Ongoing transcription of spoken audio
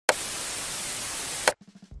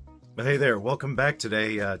Hey there, welcome back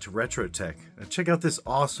today to Retro Tech. Check out this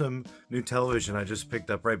awesome new television I just picked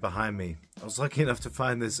up right behind me. I was lucky enough to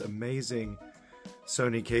find this amazing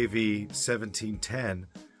Sony KV 1710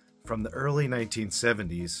 from the early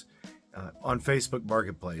 1970s on Facebook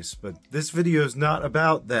Marketplace. But this video is not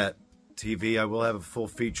about that TV. I will have a full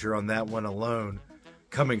feature on that one alone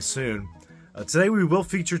coming soon. Today we will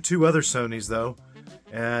feature two other Sonys though.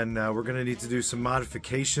 And we're going to need to do some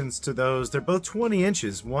modifications to those. They're both 20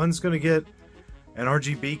 inches. One's going to get an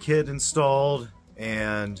RGB kit installed,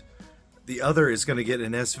 and the other is going to get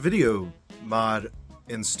an S-video mod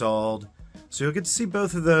installed. So you'll get to see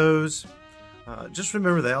both of those. Just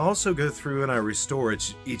remember, they also go through and I restore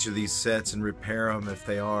each of these sets and repair them if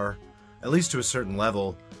they are, at least to a certain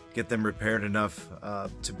level, get them repaired enough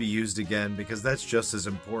to be used again, because that's just as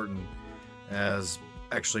important as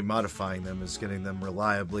actually modifying them, is getting them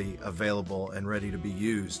reliably available and ready to be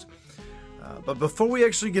used. But before we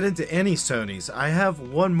actually get into any Sonys, I have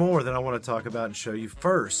one more that I want to talk about and show you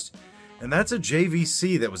first, and that's a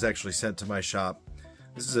JVC that was actually sent to my shop.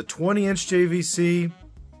 This is a 20-inch JVC,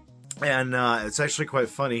 and it's actually quite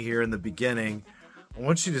funny here in the beginning. I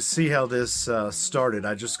want you to see how this started.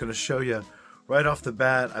 I'm just going to show you right off the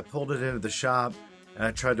bat. I pulled it into the shop and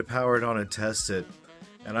I tried to power it on and test it.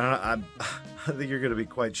 And I think you're going to be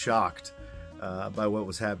quite shocked by what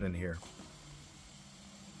was happening here.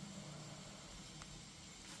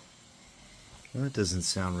 Well, that doesn't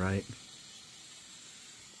sound right.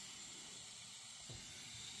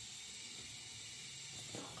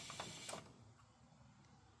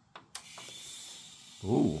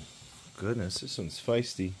 Ooh, goodness, this one's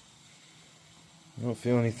feisty. I don't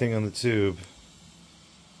feel anything on the tube.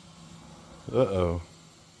 Uh-oh.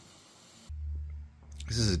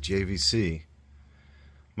 This is a JVC.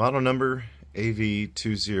 Model number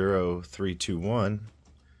AV-20321.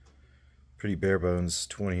 Pretty bare bones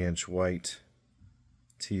 20-inch white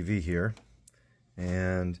TV here.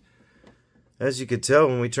 And as you could tell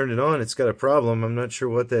when we turned it on, it's got a problem. I'm not sure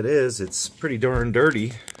what that is. It's pretty darn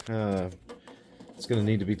dirty. It's going to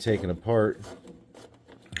need to be taken apart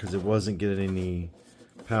because it wasn't getting any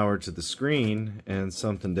power to the screen, and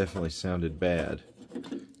something definitely sounded bad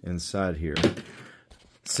inside here.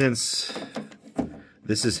 Since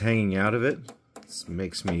this is hanging out of it, this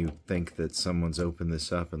makes me think that someone's opened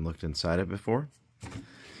this up and looked inside it before,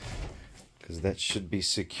 because that should be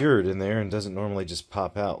secured in there and doesn't normally just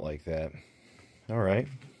pop out like that. Alright,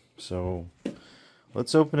 so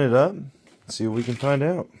let's open it up and see what we can find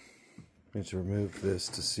out. I need to remove this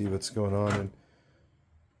to see what's going on. And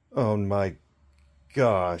oh my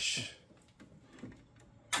gosh.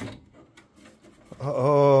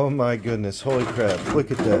 Oh my goodness, holy crap,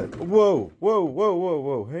 look at that. Whoa, whoa, whoa, whoa,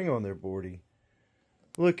 whoa, hang on there, Bordy.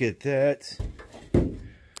 Look at that.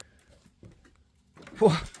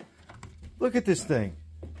 Whoa. Look at this thing.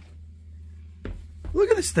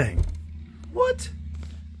 Look at this thing. What?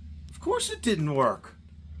 Of course it didn't work.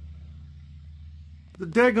 The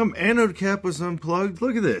daggum anode cap was unplugged.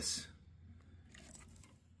 Look at this.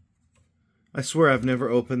 I swear I've never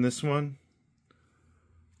opened this one.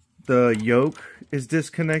 The yoke is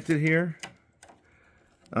disconnected here.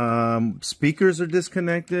 Speakers are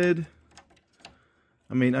disconnected.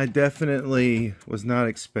 I mean, I definitely was not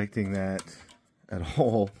expecting that at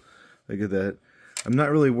all. Look at that. I'm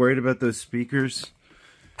not really worried about those speakers,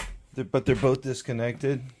 but they're both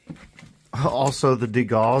disconnected. Also, the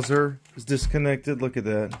degausseur is disconnected. Look at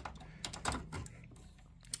that.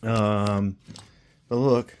 But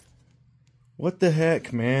look. What the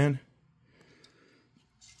heck, man?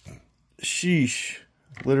 Sheesh.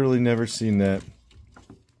 Literally never seen that.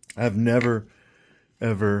 I've never,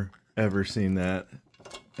 ever, ever seen that.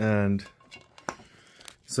 And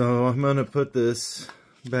so I'm going to put this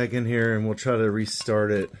back in here and we'll try to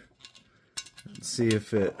restart it. See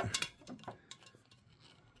if it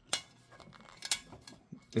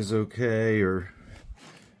is okay or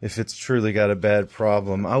if it's truly got a bad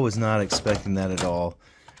problem. I was not expecting that at all.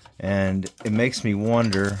 And it makes me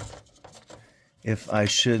wonder if I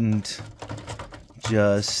shouldn't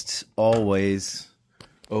just always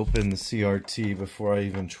open the CRT before I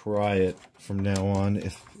even try it from now on,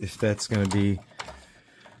 if that's gonna be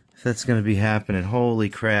happening. Holy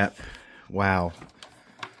crap. Wow.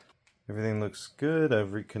 Everything looks good.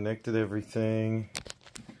 I've reconnected everything.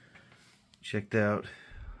 Checked out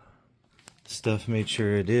stuff, made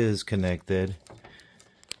sure it is connected.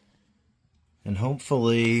 And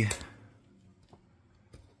hopefully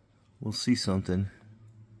we'll see something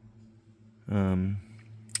on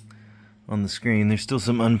the screen. There's still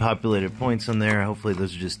some unpopulated points on there. Hopefully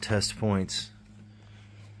those are just test points.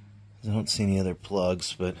 I don't see any other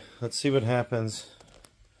plugs, but let's see what happens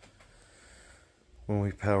when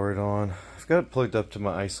we power it on. I've got it plugged up to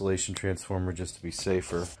my isolation transformer just to be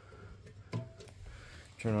safer.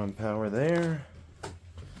 Turn on power there.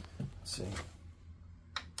 Let's see.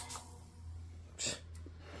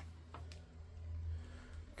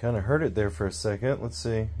 Kind of heard it there for a second. Let's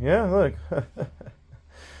see. Yeah, look.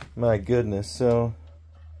 My goodness. So,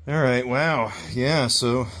 all right. Wow. Yeah.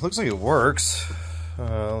 So looks like it works.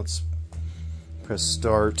 Let's press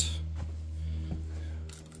start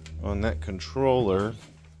on that controller.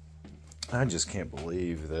 I just can't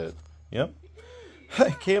believe that. Yep. I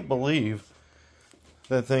can't believe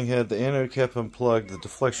that thing had the anode cap unplugged, the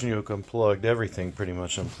deflection yoke unplugged, everything pretty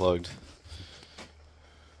much unplugged.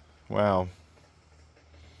 Wow.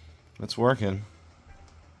 It's working.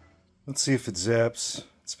 Let's see if it zaps.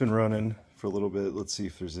 It's been running for a little bit. Let's see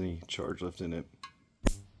if there's any charge left in it.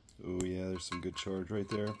 Oh yeah, there's some good charge right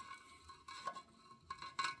there.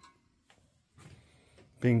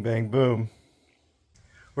 Bing, bang, boom.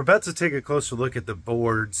 We're about to take a closer look at the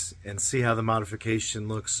boards and see how the modification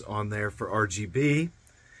looks on there for RGB.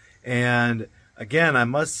 And again, I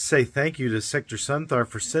must say thank you to Sector Sunthar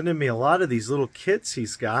for sending me a lot of these little kits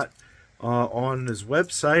he's got on his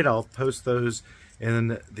website. I'll post those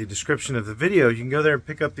in the description of the video. You can go there and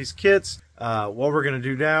pick up these kits. What we're going to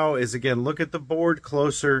do now is, again, look at the board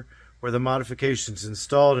closer where the modification's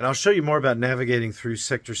installed, and I'll show you more about navigating through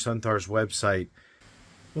Sector Sunthar's website.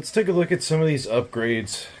 Let's take a look at some of these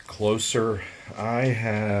upgrades closer. I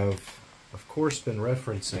have, of course, been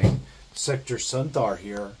referencing Sector Sunthar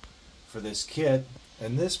here for this kit,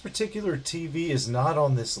 and this particular TV is not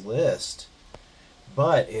on this list,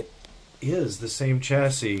 but it is the same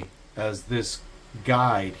chassis as this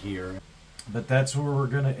guide here. But that's where we're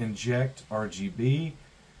going to inject RGB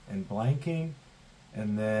and blanking,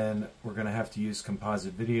 and then we're going to have to use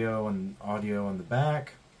composite video and audio on the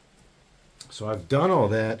back. So I've done all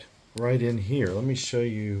that right in here. Let me show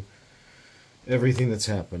you everything that's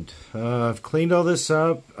happened. I've cleaned all this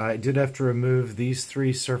up. I did have to remove these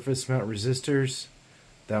 3 surface mount resistors.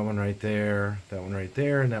 That one right there, that one right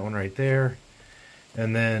there, and that one right there.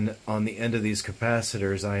 And then on the end of these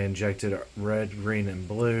capacitors, I injected red, green, and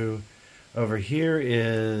blue. Over here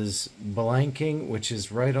is blanking, which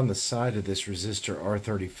is right on the side of this resistor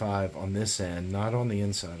R35 on this end, not on the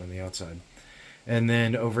inside, on the outside. And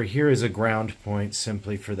then over here is a ground point,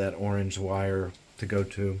 simply for that orange wire to go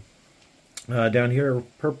to. Down here,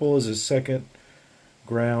 purple is a second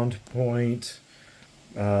ground point.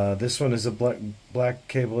 This one is a black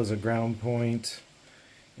cable is a ground point.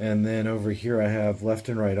 And then over here I have left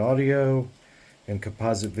and right audio and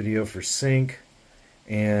composite video for sync.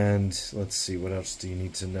 And let's see, what else do you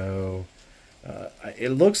need to know? It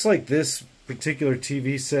looks like this particular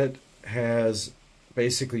TV set has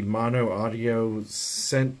basically mono audio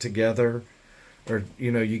sent together. Or,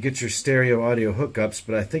 you know, you get your stereo audio hookups,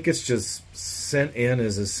 but I think it's just sent in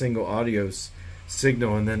as a single audio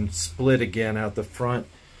signal and then split again out the front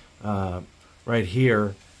right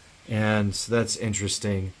here. And so that's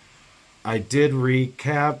interesting. I did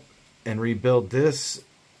recap and rebuild this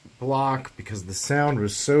block because the sound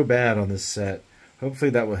was so bad on this set.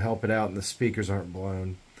 Hopefully that will help it out and the speakers aren't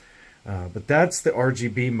blown. But that's the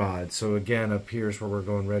RGB mod. So again, up here is where we're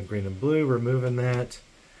going red, green, and blue. Removing that.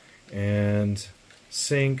 And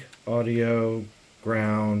sync, audio,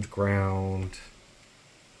 ground,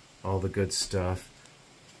 all the good stuff.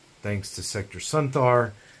 Thanks to Sector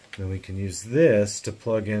Sunthar. Then we can use this to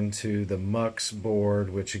plug into the Mux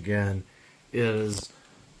board, which again is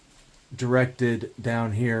directed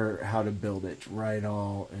down here how to build it right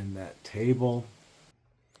all in that table.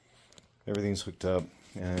 Everything's hooked up,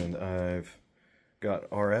 and I've got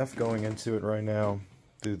RF going into it right now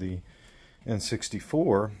through the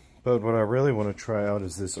N64. But what I really want to try out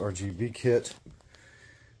is this RGB kit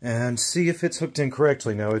and see if it's hooked in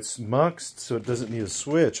correctly. Now it's muxed, so it doesn't need a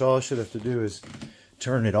switch. All I should have to do is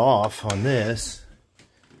turn it off on this,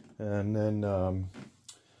 and then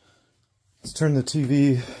let's turn the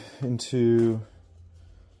TV into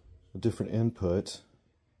a different input.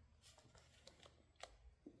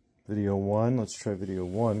 Video 1, let's try video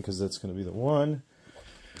 1 because that's going to be the one.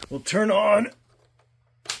 We'll turn on,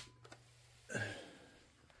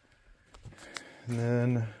 and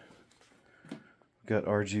then we've got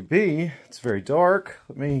RGB. It's very dark.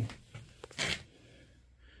 Let me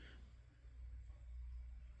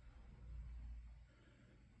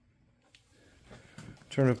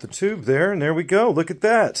turn up the tube there, and there we go. Look at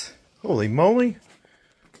that. Holy moly.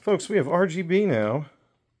 Folks, we have RGB now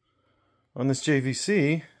on this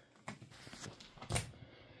JVC.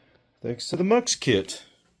 Thanks to the Mux kit.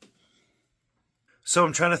 So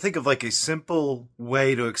I'm trying to think of like a simple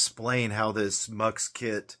way to explain how this Mux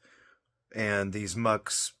kit and these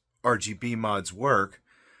Mux RGB mods work.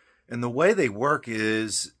 And the way they work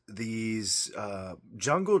is these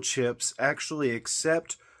jungle chips actually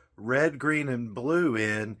accept red, green, and blue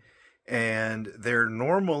in, and they're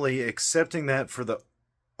normally accepting that for the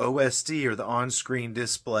OSD, or the on-screen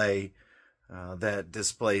display that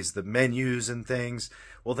displays the menus and things.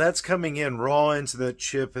 Well, that's coming in raw into the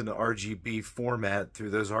chip in the RGB format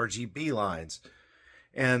through those RGB lines.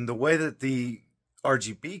 And the way that the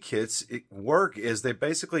RGB kits work is they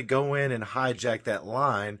basically go in and hijack that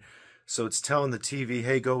line. So it's telling the TV,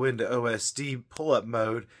 hey, go into OSD pull-up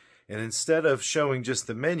mode, and instead of showing just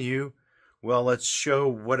the menu, well, let's show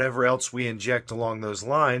whatever else we inject along those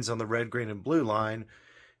lines on the red, green, and blue line,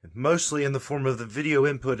 mostly in the form of the video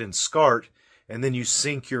input in SCART, and then you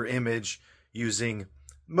sync your image using,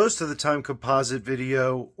 most of the time, composite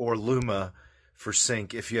video or Luma for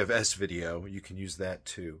sync. If you have S-video, you can use that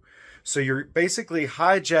too. So you're basically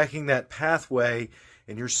hijacking that pathway,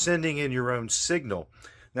 and you're sending in your own signal.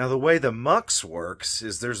 Now, the way the Mux works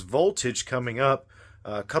is there's voltage coming up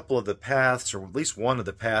a couple of the paths, or at least one of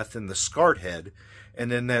the paths in the SCART head, and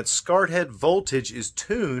then that SCART head voltage is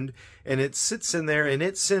tuned, and it sits in there, and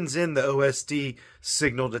it sends in the OSD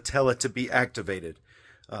signal to tell it to be activated.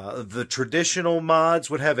 The traditional mods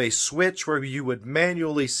would have a switch where you would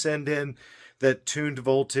manually send in that tuned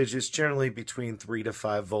voltage. Is generally between 3 to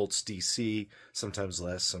 5 volts DC, sometimes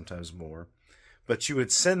less, sometimes more. But you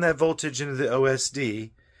would send that voltage into the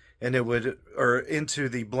OSD, and it would, or into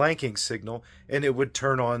the blanking signal, and it would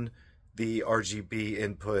turn on the RGB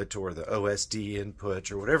input or the OSD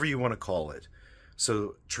input or whatever you want to call it.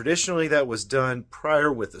 So traditionally that was done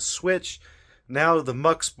prior with a switch. Now the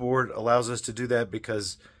Mux board allows us to do that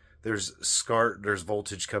because there's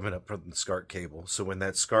voltage coming up from the SCART cable. So when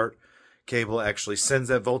that SCART cable actually sends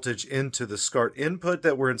that voltage into the SCART input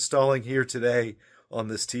that we're installing here today on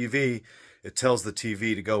this TV, it tells the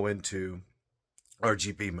TV to go into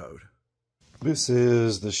RGB mode. This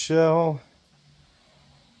is the shell.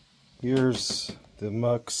 Here's the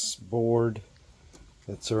Mux board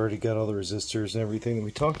that's already got all the resistors and everything that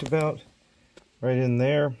we talked about right in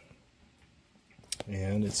there.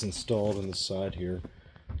 And it's installed on the side here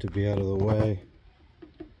to be out of the way.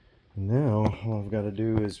 And now all I've got to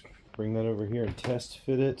do is bring that over here and test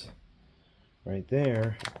fit it right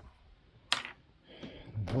there.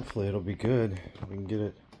 And hopefully it'll be good. We can get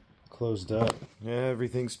it closed up. Yeah,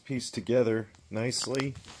 everything's pieced together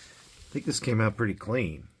nicely. I think this came out pretty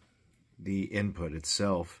clean. The input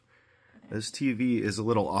itself. This TV is a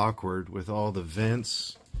little awkward with all the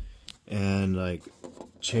vents and like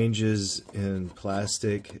changes in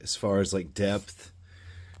plastic as far as like depth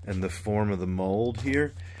and the form of the mold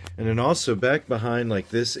here. And then also back behind like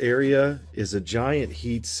this area is a giant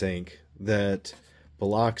heat sink that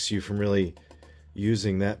blocks you from really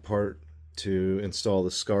using that part to install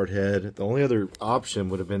the SCART head. The only other option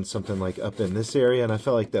would have been something like up in this area, and I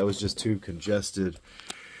felt like that was just too congested.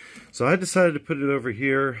 So I decided to put it over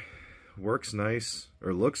here. Works nice,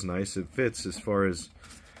 or looks nice. It fits as far as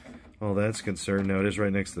all that's concerned. Now it is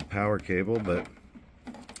right next to the power cable, but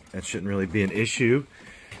that shouldn't really be an issue.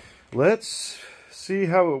 Let's see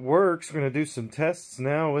how it works. We're going to do some tests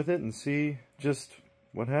now with it and see just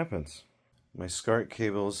what happens. My SCART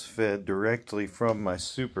cable is fed directly from my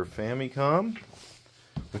Super Famicom,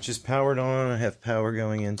 which is powered on. I have power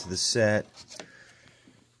going into the set.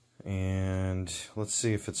 And let's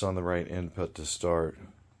see if it's on the right input to start.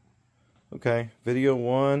 Okay, video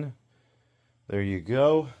 1. There you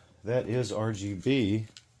go. That is RGB.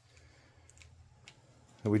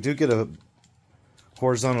 We do get a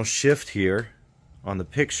horizontal shift here on the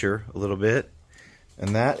picture a little bit,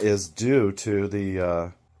 and that is due to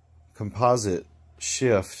the composite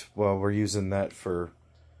shift. Well, we're using that for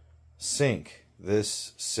sync.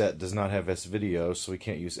 This set does not have S-video, so we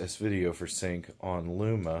can't use S-video for sync on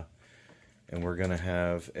Luma, and we're going to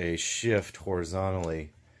have a shift horizontally,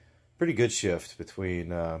 pretty good shift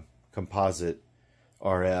between composite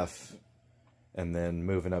RF and then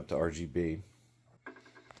moving up to RGB.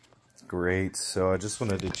 It's great. So I just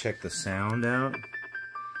wanted to check the sound out.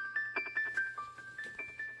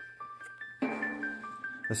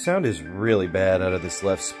 The sound is really bad out of this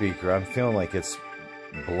left speaker. I'm feeling like it's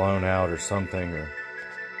blown out or something or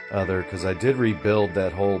other, because I did rebuild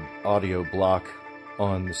that whole audio block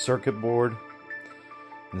on the circuit board,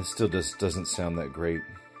 and it still just doesn't sound that great.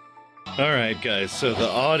 Alright guys, so the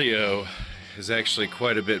audio is actually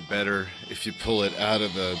quite a bit better if you pull it out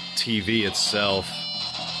of the TV itself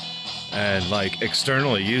and like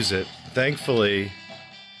externally use it. Thankfully,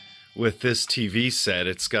 with this TV set,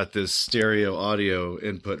 it's got this stereo audio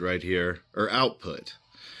input right here, or output.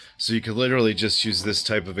 So you could literally just use this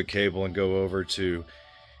type of a cable and go over to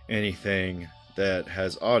anything that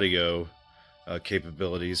has audio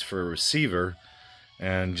capabilities for a receiver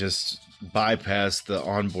and just bypass the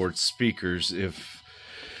onboard speakers if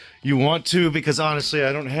you want to, because honestly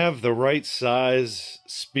I don't have the right size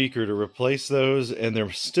speaker to replace those, and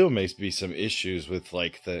there still may be some issues with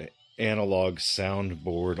like the analog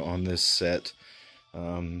soundboard on this set.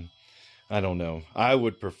 I don't know. I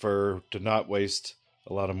would prefer to not waste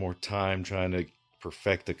a lot of more time trying to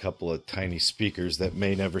perfect a couple of tiny speakers that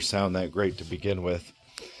may never sound that great to begin with.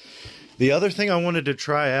 The other thing I wanted to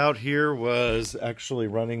try out here was actually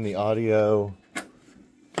running the audio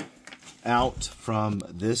out from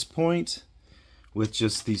this point with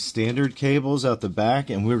just these standard cables out the back,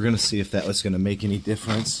 and we were going to see if that was going to make any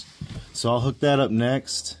difference. So I'll hook that up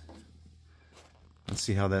next. Let's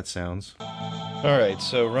see how that sounds. Alright,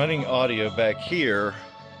 so running audio back here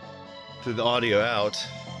to the audio out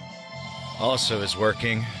also is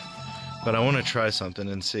working, but I want to try something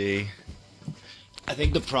and see. I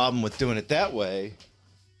think the problem with doing it that way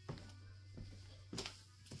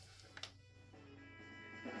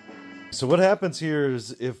so what happens here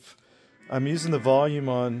is if I'm using the volume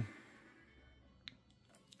on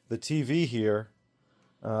the TV here,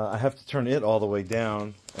 I have to turn it all the way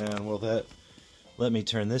down, and will that let me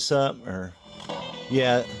turn this up? Or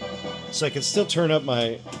yeah, so I can still turn up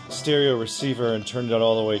my stereo receiver and turn it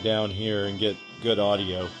all the way down here and get good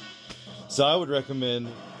audio. So I would recommend,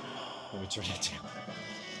 let me turn it down.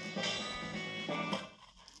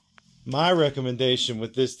 My recommendation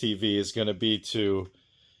with this TV is going to be to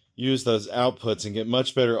use those outputs and get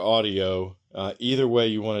much better audio. Either way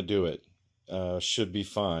you want to do it should be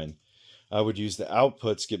fine. I would use the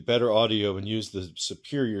outputs, get better audio, and use the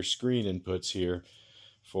superior screen inputs here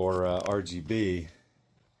for RGB.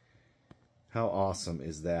 How awesome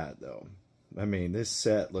is that, though? I mean, this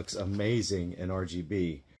set looks amazing in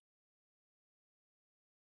RGB.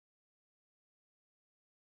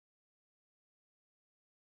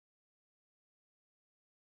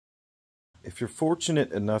 If you're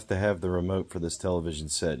fortunate enough to have the remote for this television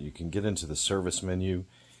set, you can get into the service menu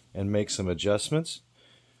and make some adjustments.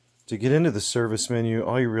 To get into the service menu,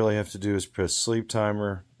 all you really have to do is press sleep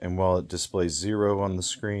timer, and while it displays 0 on the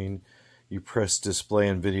screen, you press display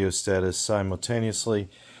and video status simultaneously,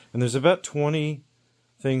 and there's about 20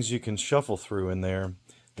 things you can shuffle through in there.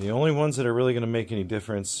 The only ones that are really going to make any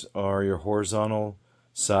difference are your horizontal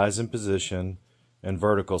size and position and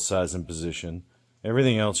vertical size and position.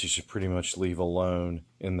 Everything else you should pretty much leave alone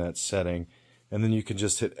in that setting, and then you can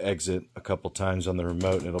just hit exit a couple times on the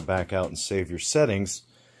remote and it'll back out and save your settings.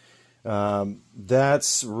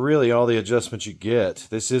 That's really all the adjustments you get.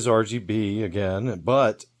 This is RGB again,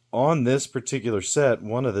 but on this particular set,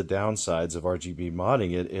 one of the downsides of RGB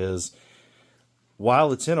modding it is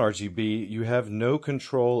while it's in RGB, you have no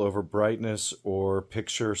control over brightness or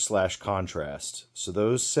picture/contrast. So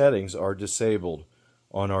those settings are disabled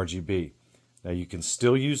on RGB. Now you can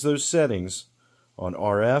still use those settings on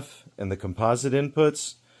RF and the composite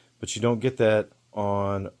inputs, but you don't get that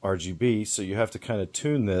on RGB, so you have to kind of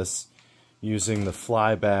tune this using the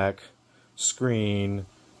flyback, screen,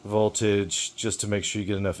 voltage, just to make sure you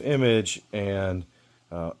get enough image. And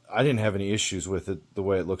I didn't have any issues with it the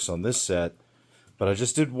way it looks on this set, but I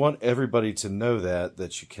just did want everybody to know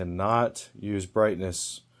that you cannot use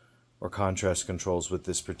brightness or contrast controls with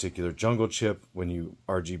this particular jungle chip when you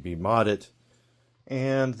RGB mod it.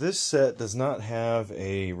 And this set does not have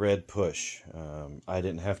a red push. I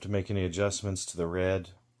didn't have to make any adjustments to the red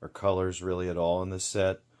or colors really at all in this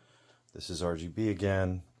set. This is RGB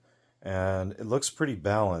again, and it looks pretty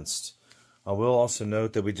balanced. I will also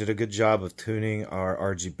note that we did a good job of tuning our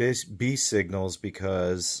RGB signals,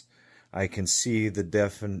 because I can see the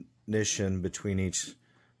definition between each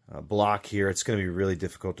block here. It's going to be really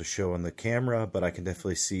difficult to show on the camera, but I can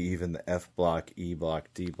definitely see even the F block, E block,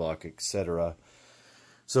 D block, etc.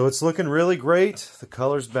 So it's looking really great. The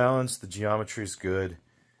color's balanced, the geometry's good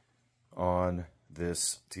on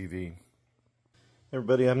this TV.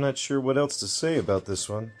 Everybody, I'm not sure what else to say about this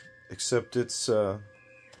one, except it's a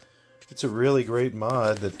really great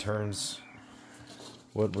mod that turns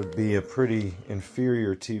what would be a pretty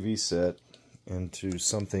inferior TV set into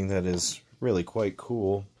something that is really quite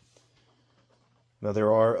cool. Now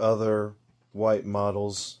there are other white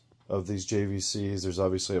models of these JVCs. There's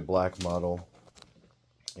obviously a black model,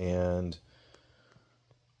 and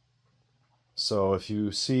so if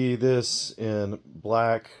you see this in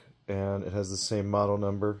black and it has the same model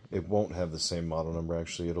number, it won't have the same model number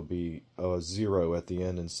actually. It'll be a 0 at the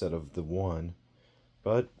end instead of the 1.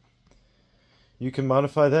 But you can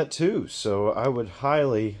modify that too. So I would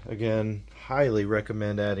highly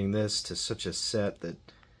recommend adding this to such a set that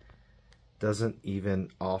doesn't even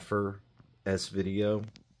offer S-video.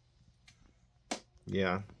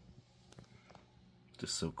 Yeah,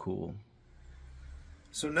 just so cool.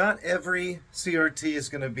 So not every CRT is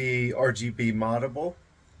going to be RGB moddable,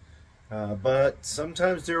 but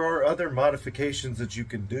sometimes there are other modifications that you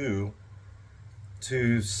can do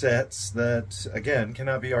to sets that, again,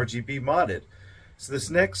 cannot be RGB modded. So this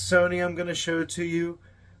next Sony I'm going to show to you,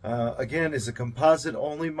 again, is a composite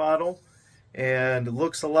only model, and it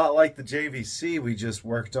looks a lot like the JVC we just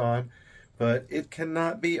worked on, but it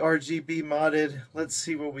cannot be RGB modded. Let's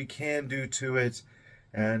see what we can do to it,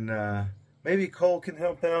 and maybe Cole can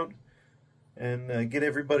help out and get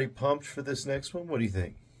everybody pumped for this next one. What do you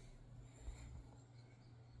think?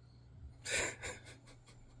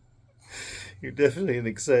 You're definitely an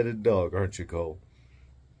excited dog, aren't you, Cole?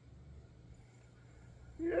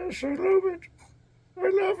 Yes, I love it. I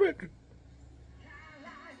love it.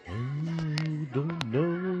 You don't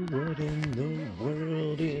know what in the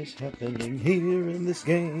world is happening here in this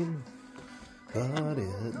game, but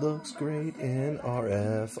it looks great in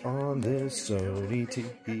RF on this Sony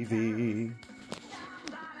TV.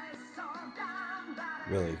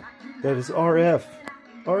 Really, that is RF.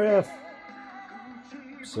 RF.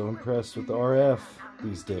 So impressed with the RF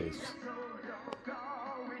these days.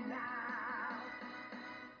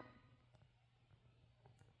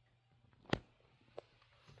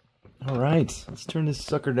 Alright, let's turn this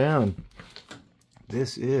sucker down.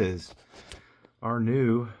 This is our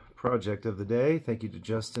new project of the day. Thank you to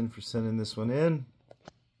Justin for sending this one in.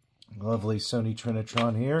 Lovely Sony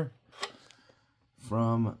Trinitron here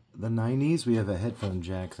from the 90s. We have a headphone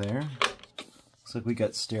jack there. Looks like we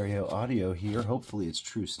got stereo audio here. Hopefully it's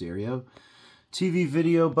true stereo. TV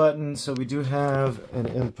video button. So we do have an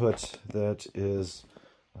input that is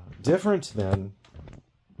different than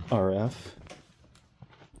RF.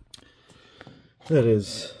 That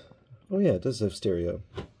is, oh yeah, it does have stereo.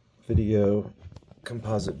 Video,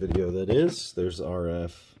 composite video that is. There's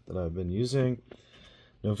RF that I've been using.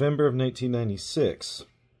 November of 1996.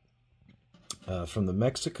 From the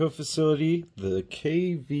Mexico facility, the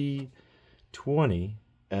KV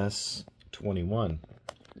S-21.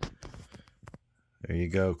 There you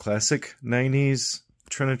go. Classic 90s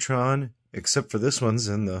Trinitron, except for this one's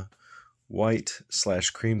in the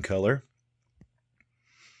white/cream color.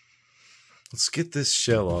 Let's get this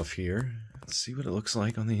shell off here. Let's see what it looks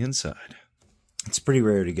like on the inside. It's pretty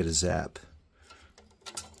rare to get a zap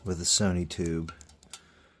with a Sony tube.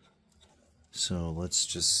 So let's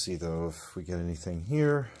just see though if we get anything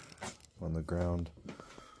here on the ground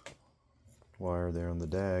wire there on the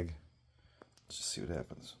DAG. Let's just see what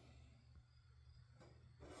happens.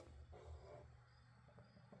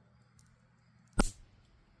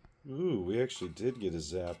 Ooh, we actually did get a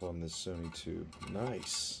zap on this Sony tube.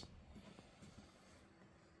 Nice.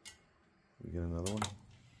 We get another one?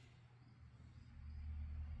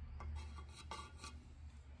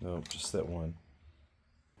 Nope, just that one.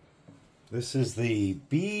 This is the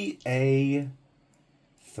BA3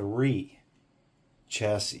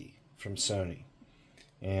 chassis from Sony.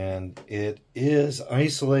 And it is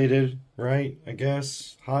isolated, right? I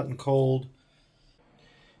guess. Hot and cold.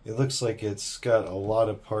 It looks like it's got a lot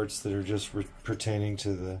of parts that are just pertaining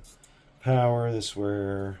to the power. This is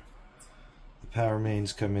where the power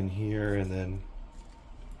mains come in here, and then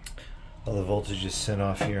all the voltage is sent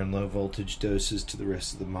off here in low voltage doses to the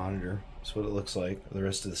rest of the monitor. That's what it looks like, or the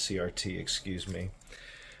rest of the CRT, excuse me.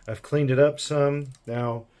 I've cleaned it up some.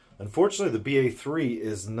 Now, unfortunately, the BA3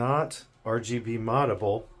 is not RGB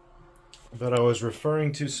moddable, but I was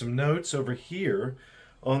referring to some notes over here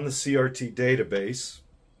on the CRT database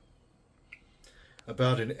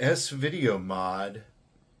about an S-video mod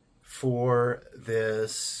for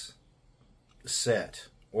this set,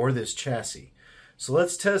 or this chassis. So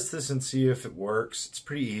let's test this and see if it works. It's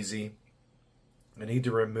pretty easy. I need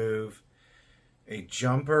to remove a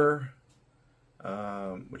jumper,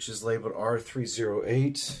 which is labeled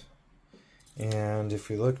R308. And if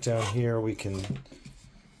we look down here, we can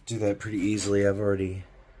do that pretty easily. I've already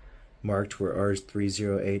marked where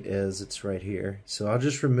R308 is. It's right here. So I'll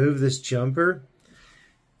just remove this jumper,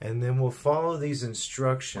 and then we'll follow these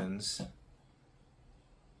instructions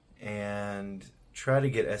and try to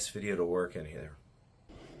get S-video to work in here.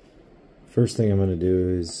 First thing I'm going to do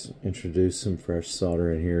is introduce some fresh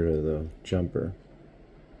solder in here to the jumper.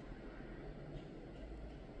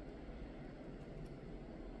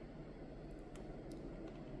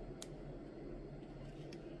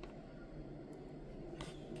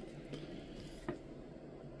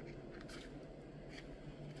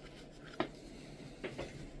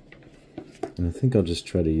 And I think I'll just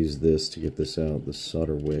try to use this to get this out, the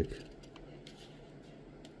solder wick.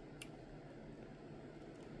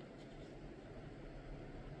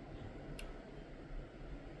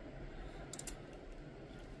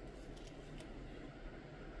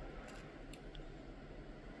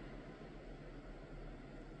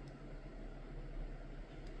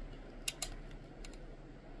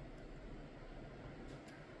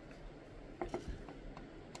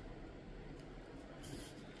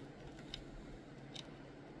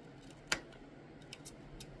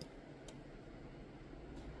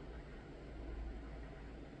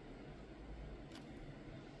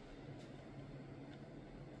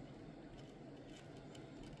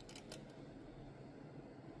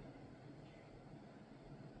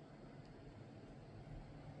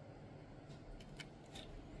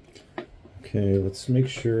 Okay, let's make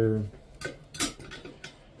sure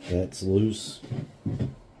that's loose.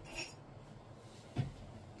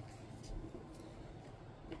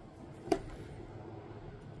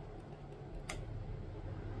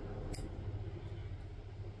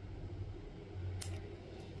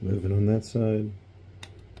 Moving on that side.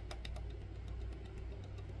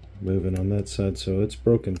 Moving on that side, so it's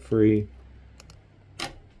broken free.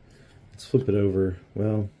 Let's flip it over.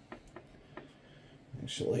 Well,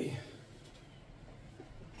 actually,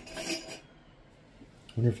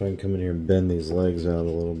 I wonder if I can come in here and bend these legs out a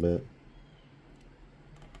little bit.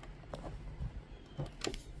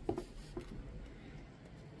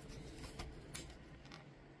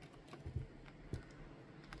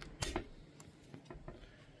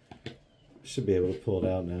 Should be able to pull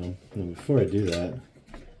it out now. And before I do that,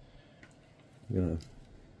 I'm gonna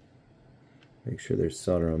make sure there's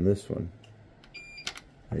solder on this one.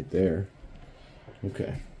 Right there.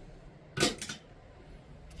 Okay.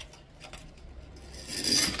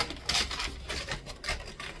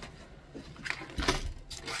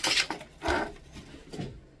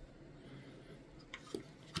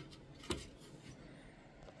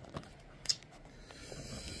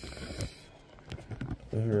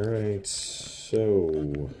 Alright,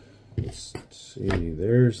 so let's see,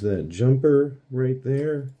 there's that jumper right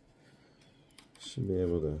there. Should be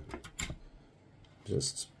able to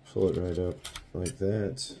just pull it right up like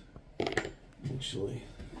that. Actually,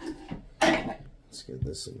 let's get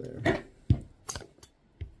this in there.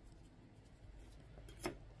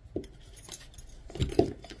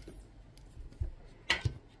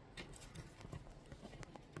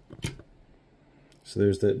 So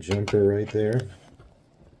there's that jumper right there.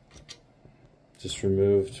 Just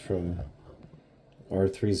removed from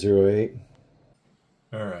R308.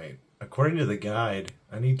 Alright, according to the guide,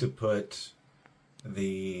 I need to put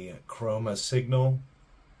the chroma signal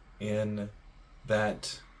in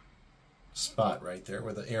that spot right there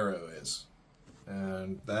where the arrow is.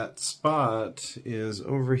 And that spot is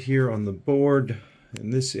over here on the board in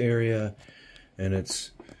this area, and it's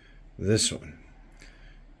this one.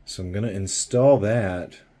 So I'm going to install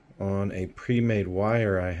that on a pre-made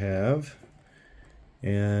wire I have.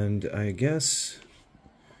 And I guess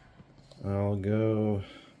I'll go,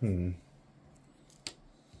 I'll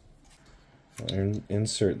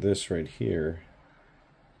insert this right here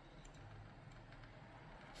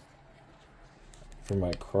for my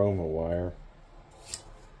chroma wire.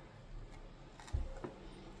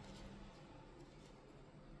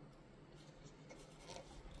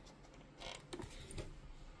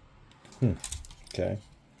 Okay.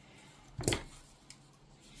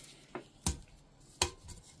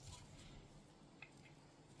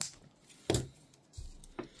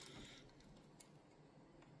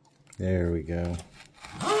 There we go.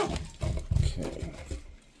 Okay.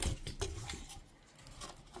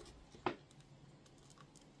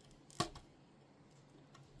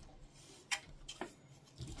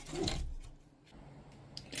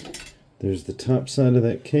 There's the top side of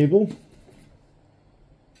that cable.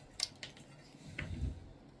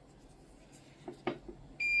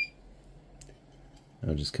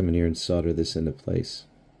 I'll just come in here and solder this into place.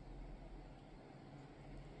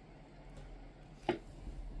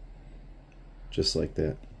 Just like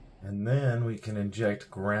that. And then we can inject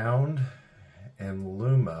ground and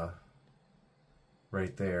luma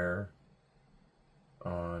right there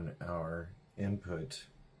on our input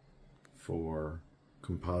for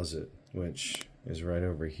composite, which is right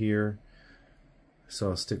over here.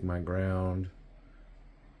 So I'll stick my ground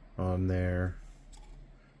on there,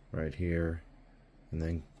 right here, and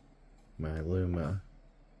then my luma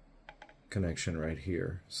connection right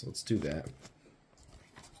here. So let's do that.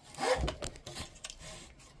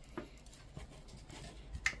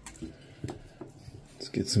 Let's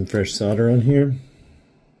get some fresh solder on here.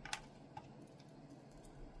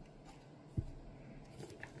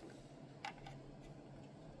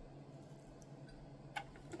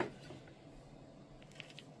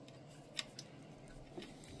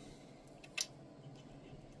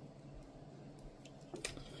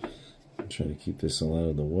 Try to keep this all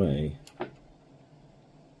out of the way.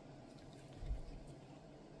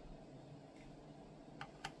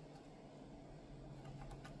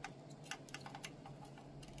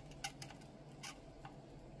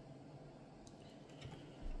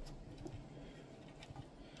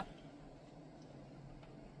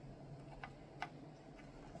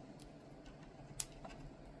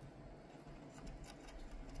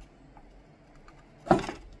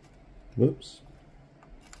 Whoops.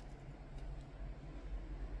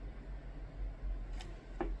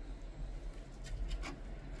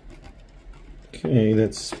 Okay,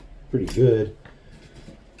 that's pretty good.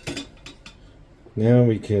 Now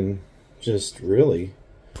we can just really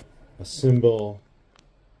assemble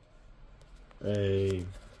a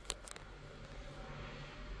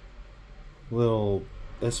little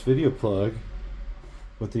S-video plug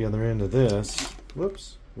with the other end of this.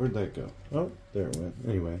 Whoops, where'd that go? Oh, there it went.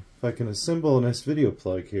 Anyway, if I can assemble an S-video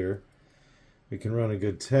plug here, we can run a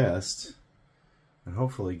good test and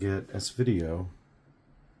hopefully get S-video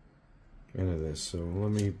into this. So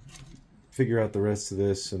let me figure out the rest of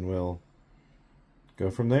this and we'll go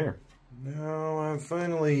from there. Now I've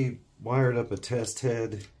finally wired up a test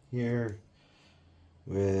head here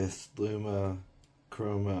with Luma,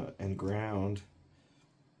 Chroma, and ground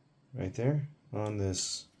right there on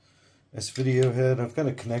this S-video head. I've got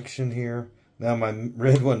a connection here. Now my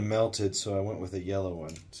red one melted, so I went with a yellow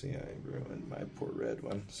one. See, I ruined my poor red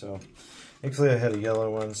one. So thankfully I had a yellow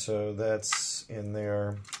one, so that's in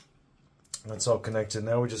there. That's all connected.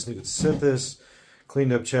 Now we just need to set this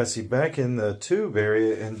cleaned up chassis back in the tube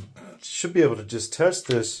area and should be able to just test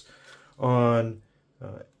this on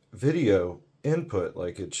video input.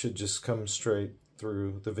 Like it should just come straight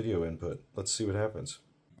through the video input. Let's see what happens.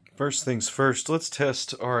 First things first, let's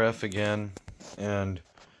test RF again. And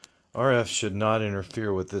RF should not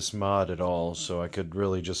interfere with this mod at all, so I could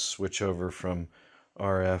really just switch over from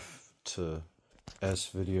RF to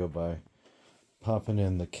S-video by popping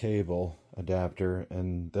in the cable adapter,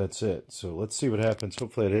 and that's it. So let's see what happens.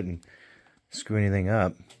 Hopefully I didn't screw anything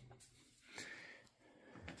up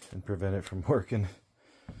and prevent it from working.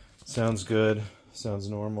 Sounds good. Sounds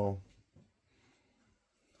normal.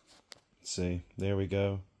 Let's see. There we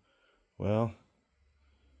go. Well,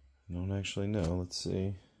 I don't actually know. Let's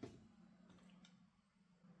see.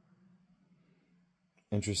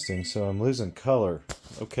 Interesting. So I'm losing color.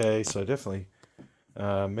 Okay, so I definitely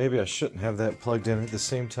maybe I shouldn't have that plugged in at the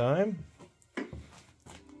same time.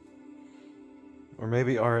 Or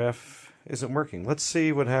maybe RF isn't working. Let's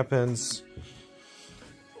see what happens.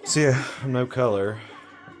 See, I have no color.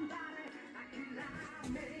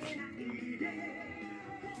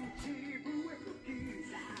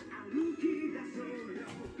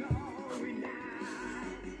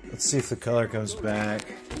 Let's see if the color comes back.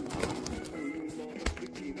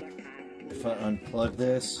 If I unplug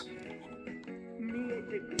this,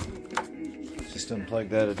 just unplug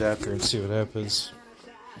that adapter and see what happens.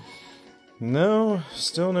 No,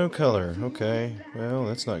 still no color. Okay, well,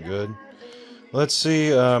 that's not good. Let's see,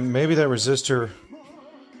 maybe that resistor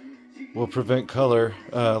will prevent color.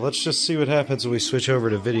 Let's just see what happens when we switch over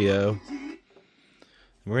to video.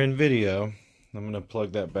 We're in video. I'm going to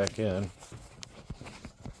plug that back in.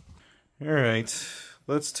 Alright,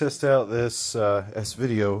 let's test out this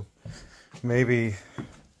S-video. Maybe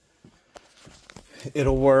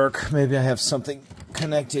it'll work. Maybe I have something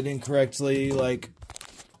connected incorrectly, like...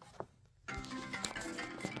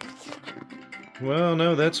 Well,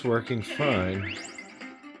 no, that's working fine.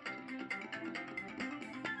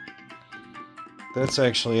 That's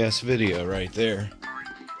actually S-video right there.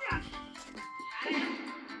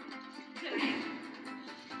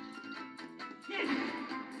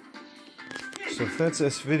 So if that's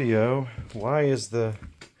S-video, why is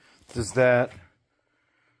does that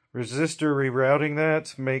resistor rerouting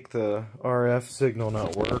that make the RF signal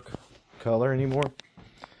not work color anymore?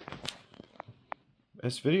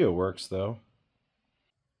 S-video works though.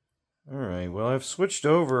 Alright, well I've switched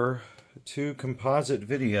over to composite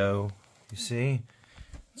video. You see?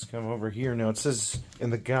 Let's come over here. Now it says in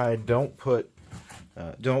the guide, don't put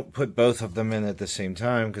both of them in at the same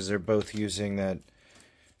time because they're both using that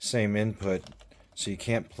same input. So you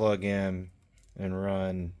can't plug in and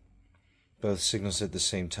run both signals at the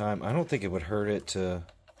same time. I don't think it would hurt it to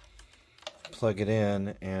plug it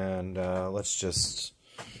in, and let's just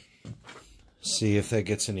see if that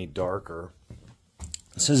gets any darker.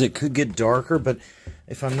 It says it could get darker, but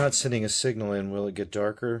if I'm not sending a signal in, will it get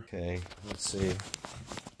darker? Okay, let's see.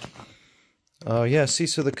 Oh yeah, see,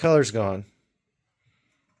 so the color's gone.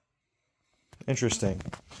 Interesting.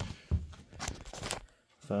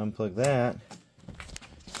 If I unplug that,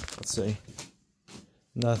 let's see.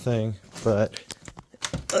 Nothing. but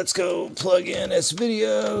let's go plug in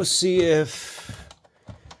S-video, see if...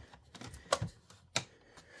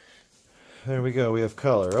 There we go, we have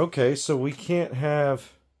color. Okay, so we can't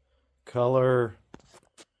have color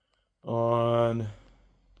on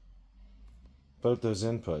both those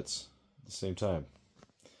inputs at the same time.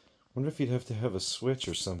 Wonder if you'd have to have a switch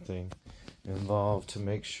or something involved to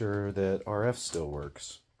make sure that RF still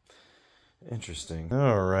works. Interesting.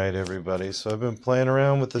 Alright everybody, so I've been playing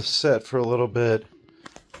around with the set for a little bit.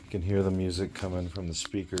 You can hear the music coming from the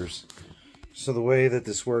speakers. So the way that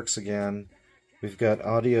this works again, we've got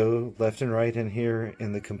audio left and right in here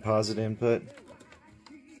in the composite input.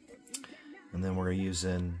 And then we're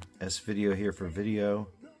using S-video here for video.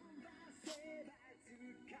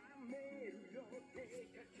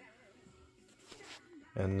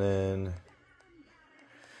 And then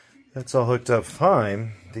that's all hooked up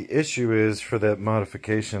fine. The issue is for that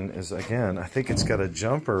modification is, again, I think it's got a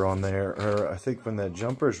jumper on there, or I think when that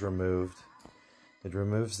jumper is removed, it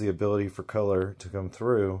removes the ability for color to come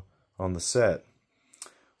through on the set.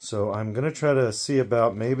 So I'm going to try to see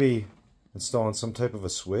about maybe installing some type of a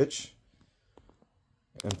switch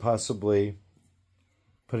and possibly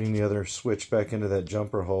putting the other switch back into that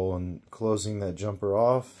jumper hole and closing that jumper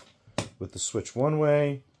off with the switch one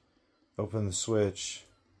way, open the switch,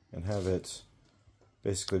 and have it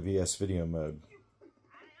basically be S-video mode.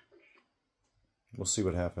 We'll see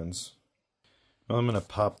what happens. Well, I'm going to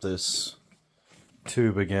pop this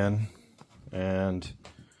tube again, and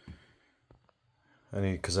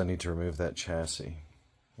because I need to remove that chassis,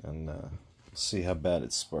 and see how bad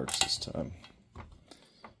it sparks this time.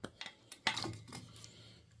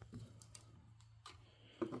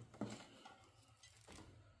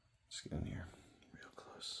 Let's get in here real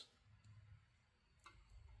close.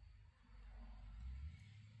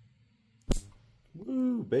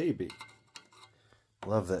 Woo, baby.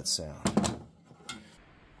 Love that sound.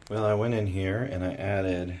 Well, I went in here and I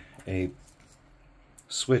added a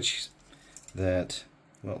switch that,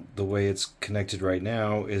 well, the way it's connected right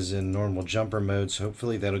now is in normal jumper mode, so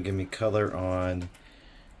hopefully that'll give me color on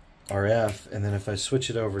RF, and then if I switch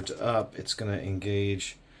it over to up, it's going to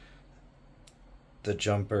engage the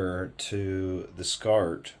jumper to the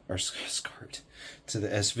SCART, or SCART, to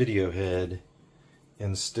the S-video head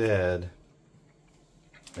instead.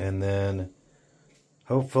 And then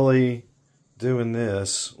hopefully doing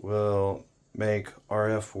this will make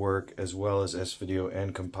RF work as well as S-video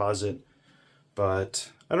and composite,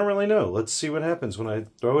 but I don't really know. Let's see what happens when I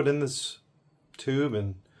throw it in this tube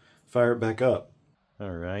and fire it back up.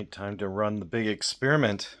 Alright, time to run the big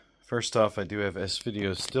experiment. First off, I do have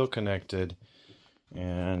S-video still connected,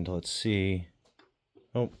 and let's see.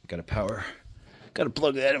 Oh, gotta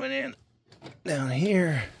plug that one in down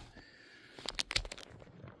here.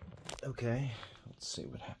 Okay, let's see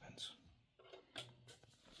what happens.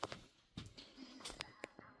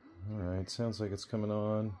 Alright, sounds like it's coming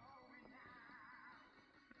on.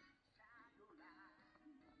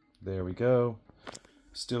 There we go.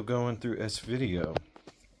 Still going through S-video.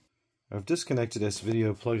 I've disconnected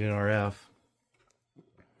S-video, plugged in RF.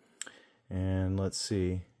 And let's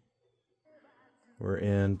see. We're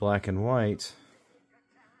in black and white.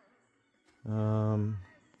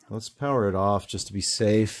 Let's power it off just to be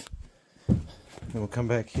safe. Then we'll come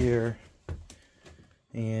back here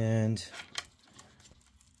and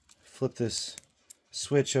flip this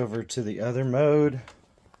switch over to the other mode.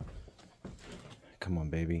 Come on,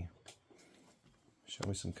 baby. Show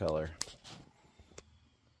me some color.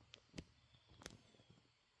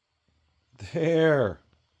 There.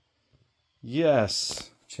 Yes.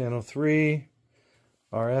 Channel 3.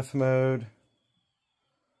 RF mode.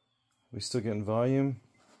 We still getting volume?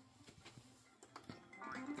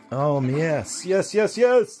 Oh, yes. Yes, yes,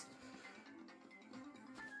 yes!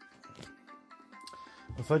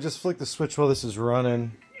 If I just flick the switch while this is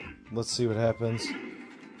running, let's see what happens.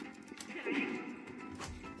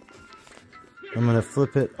 I'm going to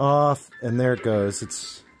flip it off, and there it goes.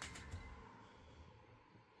 It's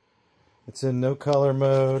in no color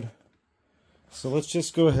mode. So let's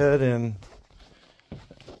just go ahead and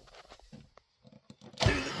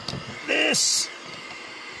do this.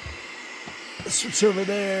 Switch over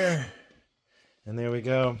there. And there we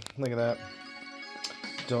go. Look at that.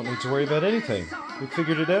 Don't need to worry about anything. We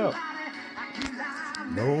figured it out.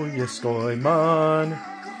 No, yes, boy, man.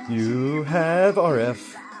 You have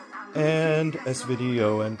RF and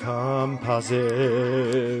S-video and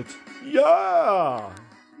composite. Yeah!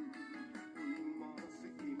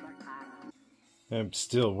 I'm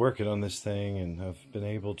still working on this thing, and I've been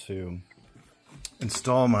able to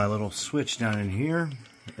install my little switch down in here.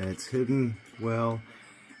 And it's hidden well.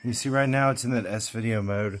 You see right now it's in that S-video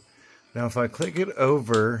mode. Now if I click it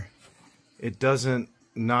over, it doesn't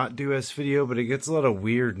not do S-video, but it gets a lot of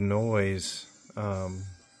weird noise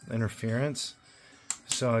interference.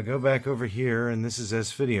 So I go back over here, and this is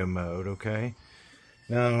S-video mode, okay?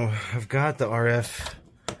 Now I've got the RF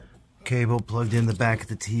cable plugged in the back of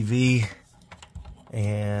the TV,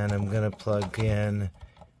 and I'm gonna plug in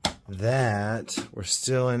that. We're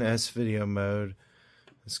still in S-video mode.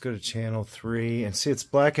 Let's go to channel 3, and see it's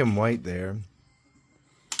black and white there.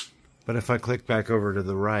 But if I click back over to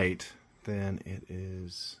the right, then it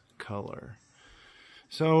is color.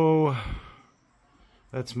 So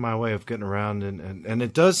that's my way of getting around, and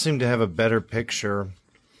it does seem to have a better picture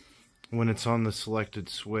when it's on the selected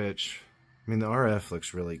switch. I mean, the RF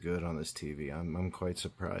looks really good on this TV. I'm quite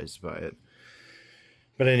surprised by it.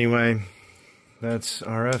 But anyway, that's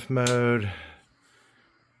RF mode.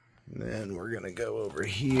 And then we're gonna go over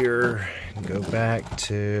here and go back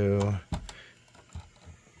to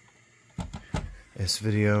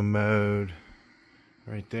S-video mode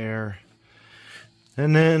right there.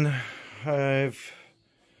 And then I've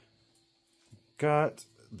got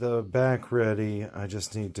the back ready. I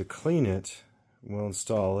just need to clean it. We'll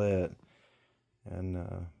install it and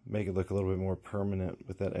make it look a little bit more permanent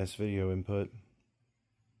with that S-video input.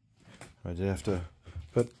 I did have to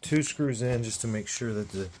put 2 screws in just to make sure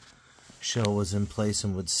that the shell was in place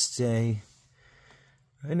and would stay.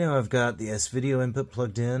 Right now I've got the S-video input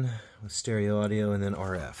plugged in with stereo audio and then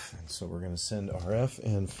RF. And so we're going to send RF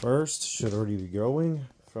in first. Should already be going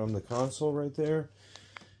from the console right there.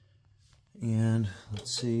 And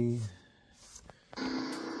let's see.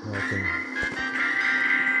 I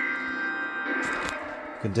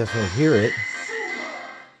can definitely hear it.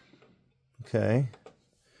 Okay.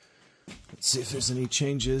 Let's see if there's any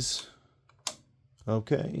changes.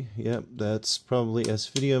 Okay, yep, that's probably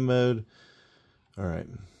S-video mode. Alright,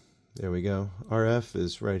 there we go. RF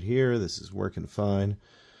is right here. This is working fine.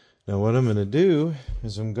 Now what I'm going to do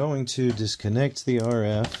is I'm going to disconnect the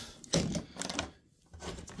RF,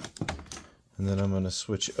 and then I'm going to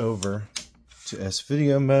switch over to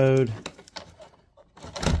S-video mode,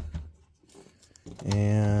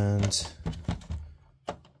 and let's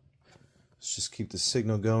just keep the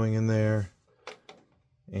signal going in there.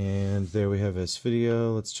 And there we have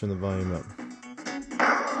S-video. Let's turn the volume up.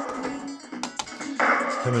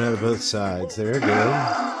 It's coming out of both sides. There, good.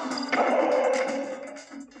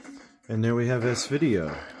 And there we have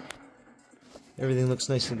S-video. Everything looks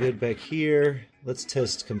nice and good back here. Let's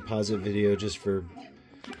test composite video just for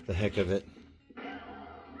the heck of it.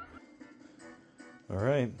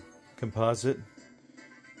 Alright, composite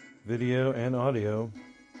video and audio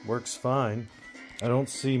works fine. I don't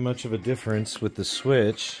see much of a difference with the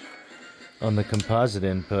switch on the composite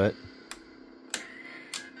input.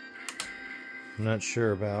 I'm not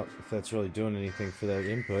sure about if that's really doing anything for that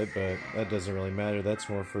input, but that doesn't really matter. That's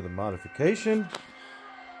more for the modification.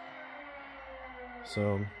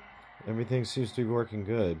 So everything seems to be working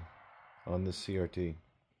good on this CRT.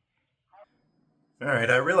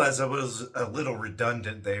 Alright, I realized I was a little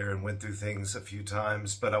redundant there and went through things a few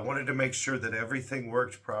times, but I wanted to make sure that everything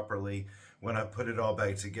worked properly when I put it all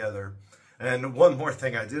back together. And one more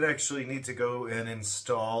thing, I did actually need to go and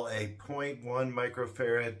install a 0.1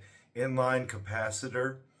 microfarad inline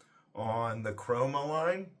capacitor on the chroma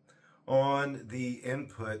line on the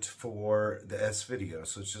input for the S-video.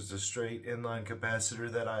 So it's just a straight inline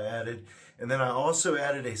capacitor that I added. And then I also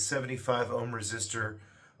added a 75 ohm resistor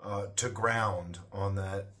to ground on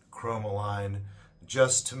that chroma line,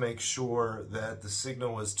 just to make sure that the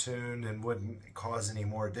signal was tuned and wouldn't cause any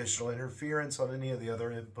more additional interference on any of the other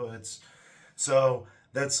inputs. So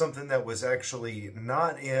that's something that was actually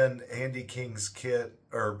not in Andy King's kit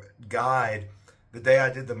or guide the day I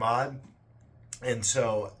did the mod. And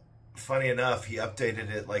so, funny enough, he updated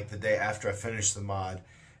it like the day after I finished the mod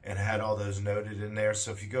and had all those noted in there.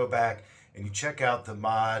 So if you go back and you check out the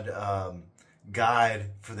mod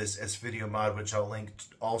guide for this S-video mod, which I'll link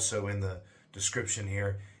also in the description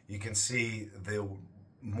here, you can see the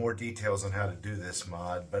more details on how to do this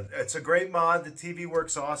mod. But it's a great mod. The TV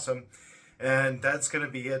works awesome. And that's going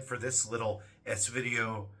to be it for this little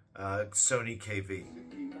S-video Sony KV.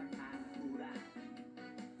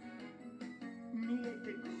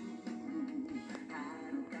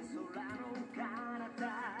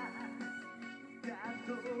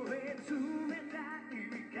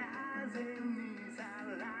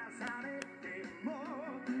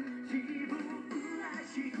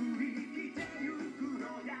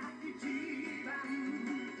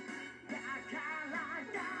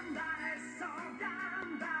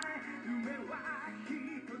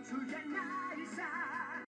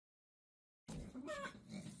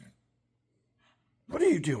 What are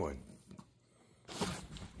you doing?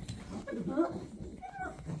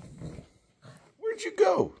 Where'd you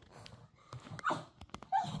go?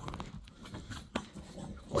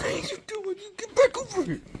 What are you doing? You get back over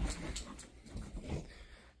here.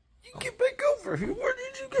 You get back over here. Where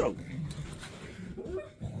did you go? What?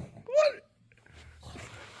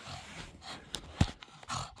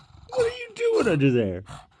 What are you doing under there?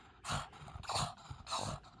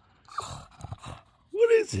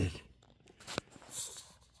 What is it?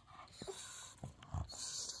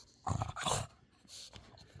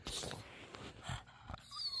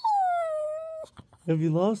 Have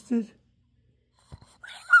you lost it?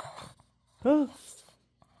 Huh?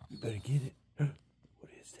 You better get it.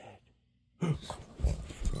 What is that?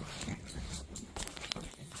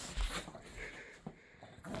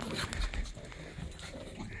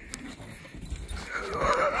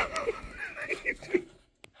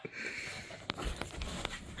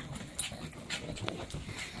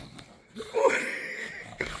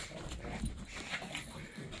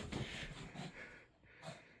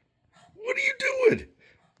 What are you doing?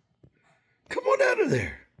 Come on out of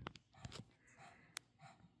there.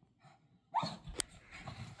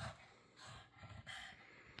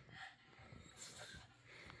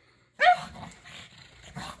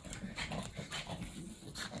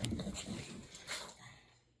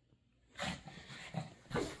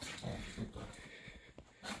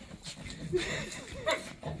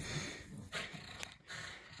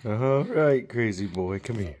 All right, crazy boy,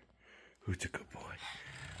 come here. Who's a good boy?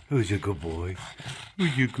 Who's a good boy?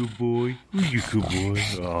 Who's a good boy? Who's a good boy?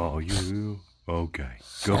 Oh, you. Okay,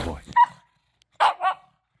 good boy.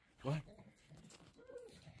 What?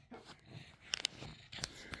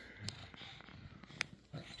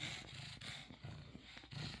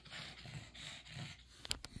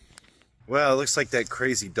 Well, it looks like that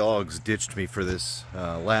crazy dog's ditched me for this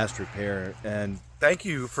last repair, and thank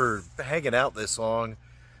you for hanging out this long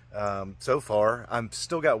so far. I'm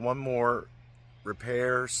still got one more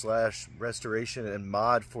repair slash restoration and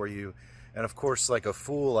mod for you, and of course, like a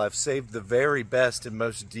fool, I've saved the very best and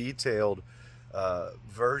most detailed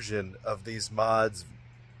version of these mods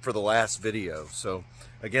for the last video. So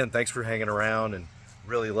again, thanks for hanging around and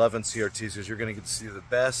really loving CRTs, because you're going to get to see the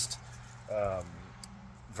best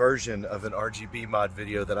version of an RGB mod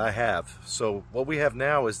video that I have. So what we have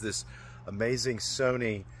now is this amazing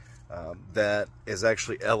Sony that is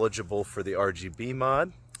actually eligible for the RGB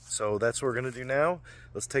mod. So that's what we're going to do now.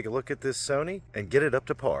 Let's take a look at this Sony and get it up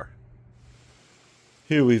to par.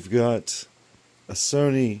 Here we've got a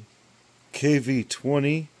Sony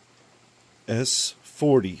KV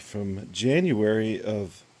S-40 from January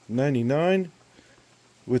of '99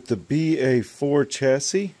 with the BA4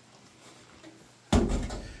 chassis.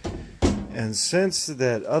 And since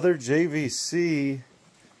that other JVC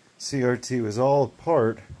CRT was all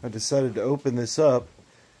apart, I decided to open this up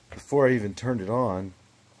before I even turned it on.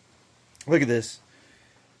 Look at this.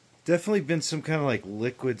 Definitely been some kind of like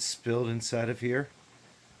liquid spilled inside of here.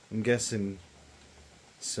 I'm guessing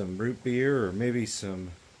some root beer or maybe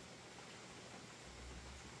some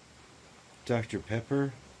Dr.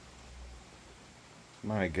 Pepper.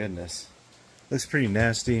 My goodness. Looks pretty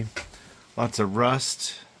nasty. Lots of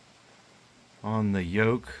rust on the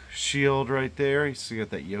yoke shield right there. You still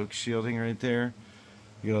got that yoke shielding right there.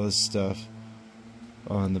 You got all this stuff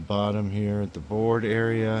on the bottom here at the board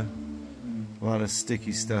area. A lot of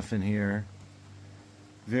sticky stuff in here.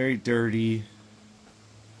 Very dirty.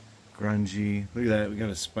 Grungy. Look at that. We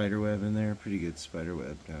got a spider web in there. Pretty good spider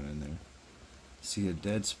web down in there. See a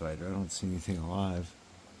dead spider. I don't see anything alive.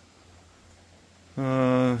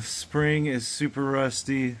 Spring is super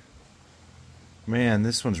rusty. Man,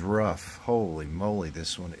 this one's rough. Holy moly,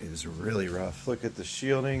 this one is really rough. Look at the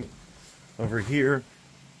shielding over here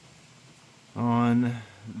on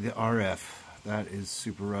the RF. That is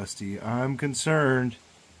super rusty. I'm concerned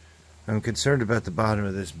about the bottom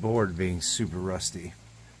of this board being super rusty,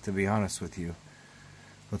 to be honest with you.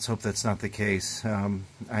 Let's hope that's not the case. I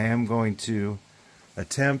am going to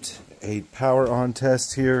attempt a power on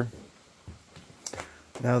test here.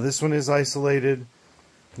 Now this one is isolated,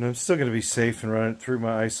 and I'm still going to be safe and run it through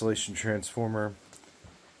my isolation transformer.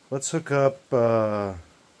 Let's hook up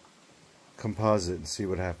composite and see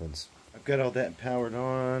what happens. I've got all that powered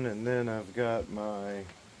on, and then I've got my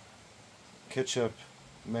ketchup,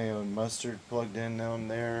 mayo, and mustard plugged in down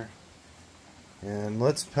there. And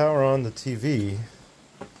let's power on the TV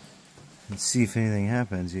and see if anything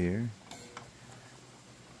happens here.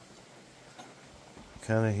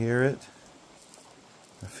 Kind of hear it.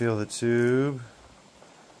 I feel the tube.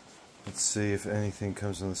 Let's see if anything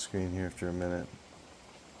comes on the screen here after a minute.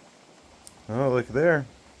 Oh, look there.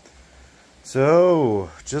 So,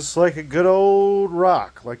 just like a good old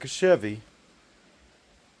rock, like a Chevy,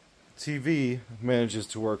 TV manages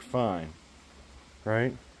to work fine,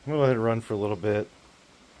 right? I'm gonna let it run for a little bit,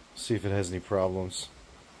 see if it has any problems.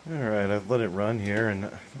 Alright, I've let it run here, and I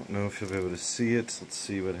don't know if you'll be able to see it. Let's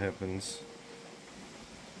see what happens.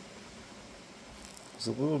 There's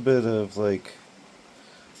a little bit of like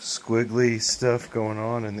squiggly stuff going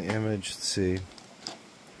on in the image. Let's see.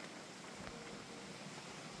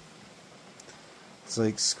 It's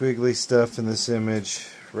like squiggly stuff in this image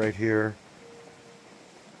right here.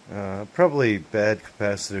 Probably bad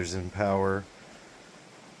capacitors in power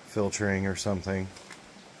filtering or something.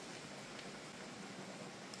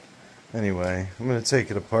 Anyway, I'm going to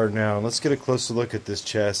take it apart now, and let's get a closer look at this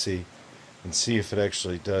chassis and see if it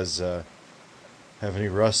actually does have any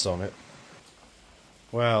rust on it.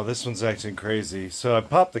 Wow, this one's acting crazy. So I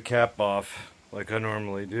popped the cap off like I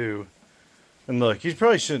normally do. And look, you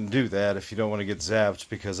probably shouldn't do that if you don't want to get zapped,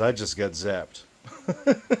 because I just got zapped.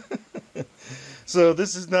 So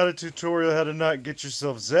this is not a tutorial how to not get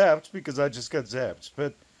yourself zapped, because I just got zapped.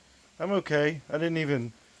 But I'm okay. I didn't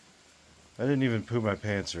even poo my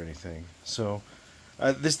pants or anything. So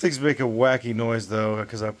this thing's making a wacky noise though,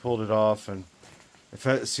 because I pulled it off, and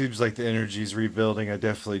it seems like the energy's rebuilding. I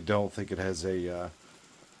definitely don't think it has a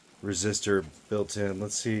resistor built in.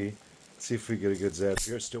 Let's see if we get a good zap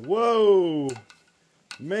here. Still, whoa,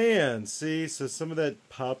 man! See, so some of that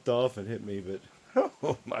popped off and hit me, but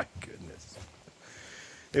oh my goodness,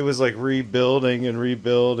 it was like rebuilding and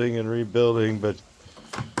rebuilding and rebuilding. But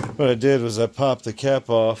what I did was I popped the cap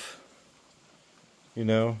off, you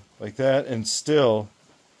know, like that, and still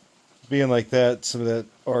being like that, some of that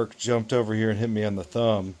arc jumped over here and hit me on the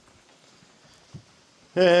thumb.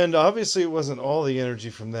 And obviously it wasn't all the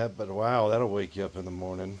energy from that, but wow, that'll wake you up in the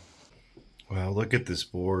morning. Wow, look at this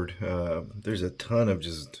board. There's a ton of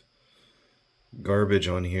just garbage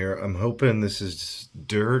on here. I'm hoping this is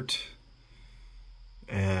dirt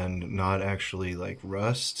and not actually like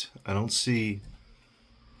rust. I don't see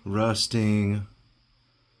rusting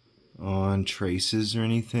on traces or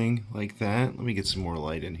anything like that. Let me get some more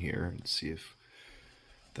light in here and see if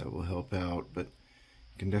that will help out. But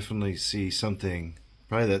you can definitely see something,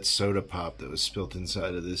 probably that soda pop that was spilt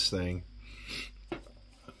inside of this thing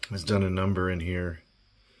has done a number in here.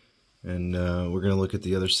 And we're going to look at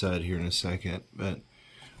the other side here in a second, but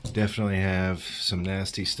definitely have some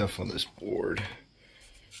nasty stuff on this board.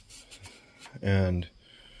 And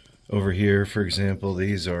over here, for example,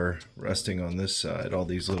 these are rusting on this side. All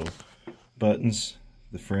these little buttons,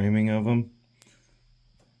 the framing of them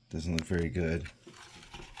doesn't look very good.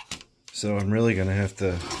 So I'm really going to have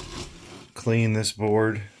to clean this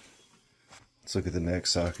board. Let's look at the neck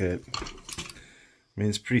socket. I mean,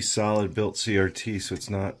 it's pretty solid built CRT, so it's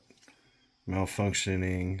not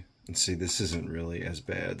malfunctioning. And see, this isn't really as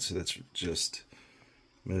bad, so that's just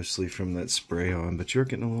mostly from that spray on. But you're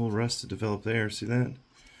getting a little rust to develop there. See that?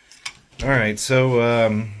 Alright,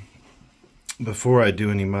 so before I do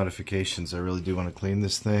any modifications, I really do want to clean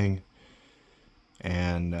this thing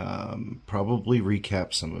and probably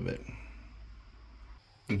recap some of it.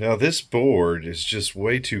 Now this board is just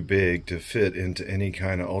way too big to fit into any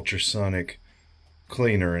kind of ultrasonic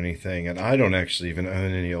cleaner or anything, and I don't actually even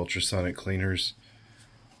own any ultrasonic cleaners.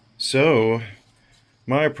 So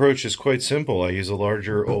my approach is quite simple. I use a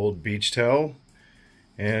larger old beach towel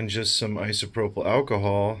and just some isopropyl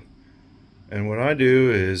alcohol, and what I do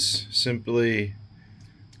is simply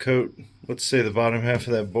coat, let's say, the bottom half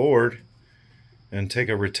of that board, and take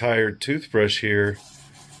a retired toothbrush here,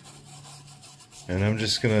 and I'm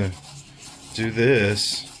just gonna do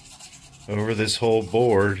this over this whole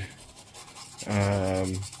board,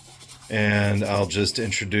 and I'll just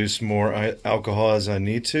introduce more alcohol as I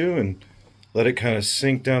need to and let it kind of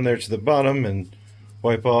sink down there to the bottom and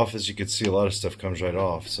wipe off. As you can see, a lot of stuff comes right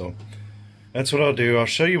off. So that's what I'll do. I'll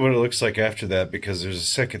show you what it looks like after that, because there's a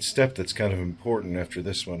second step that's kind of important after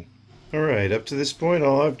this one. Alright, up to this point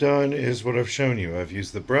all I've done is what I've shown you. I've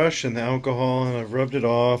used the brush and the alcohol and I've rubbed it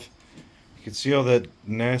off. You can see all that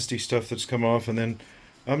nasty stuff that's come off, and then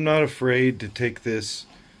I'm not afraid to take this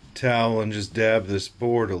towel and just dab this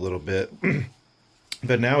board a little bit.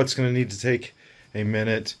 But now it's going to need to take a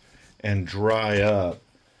minute and dry up.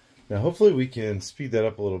 Now hopefully we can speed that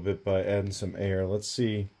up a little bit by adding some air. Let's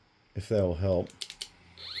see if that will help.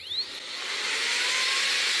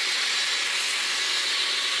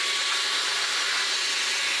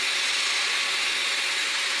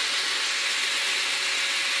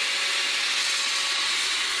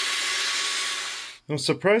 Well,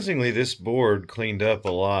 surprisingly, this board cleaned up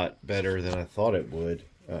a lot better than I thought it would.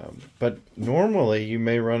 But normally you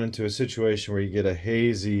may run into a situation where you get a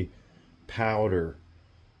hazy powder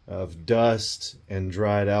of dust and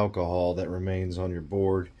dried alcohol that remains on your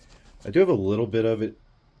board. I do have a little bit of it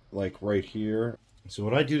like right here. So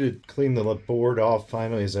what I do to clean the board off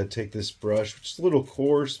finally is I take this brush, which is a little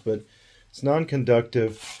coarse, but it's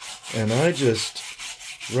non-conductive, and I just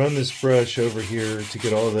run this brush over here to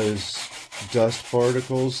get all those dust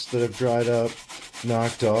particles that have dried up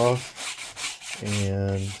knocked off.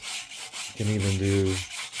 And you can even do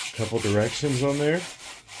a couple directions on there.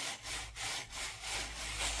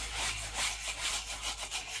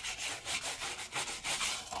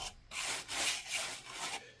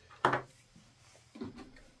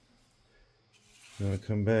 I'm going to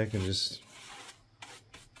come back and just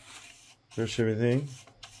brush everything.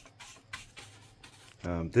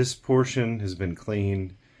 This portion has been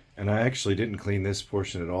cleaned, and I actually didn't clean this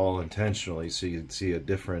portion at all intentionally, so you can see a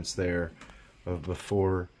difference there of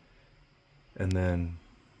before and then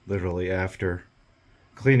literally after.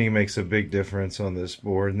 Cleaning makes a big difference on this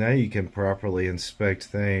board. Now you can properly inspect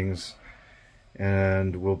things,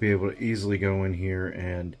 and we'll be able to easily go in here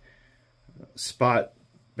and spot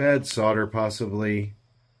bad solder possibly.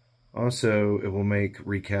 Also, it will make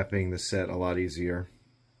recapping the set a lot easier.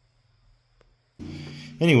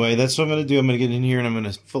 Anyway, that's what I'm going to do. I'm going to get in here and I'm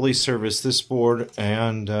going to fully service this board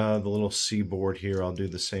and the little C board here. I'll do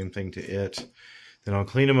the same thing to it. Then I'll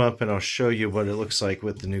clean them up and I'll show you what it looks like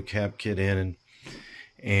with the new cap kit in.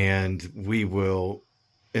 And we will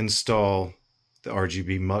install the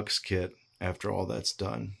RGB Mux kit after all that's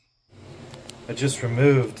done. I just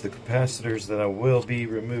removed the capacitors that I will be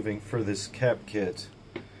removing for this cap kit.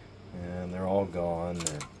 And they're all gone.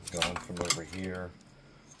 They're gone from over here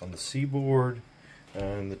on the C board.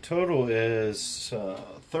 And the total is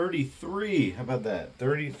 33. How about that?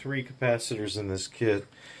 33 capacitors in this kit.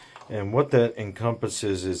 And what that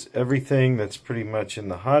encompasses is everything that's pretty much in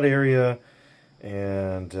the hot area,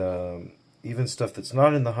 and even stuff that's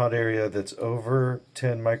not in the hot area that's over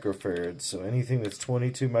 10 microfarads. So anything that's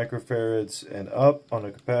 22 microfarads and up on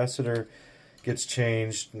a capacitor gets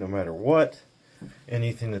changed no matter what.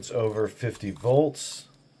 Anything that's over 50 volts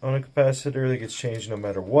on a capacitor that gets changed no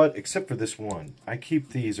matter what, except for this one. I keep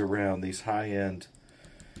these around, these high-end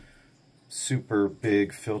super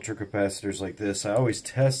big filter capacitors like this. I always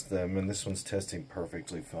test them, and this one's testing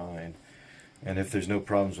perfectly fine. And if there's no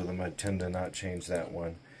problems with them, I tend to not change that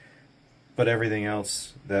one. But everything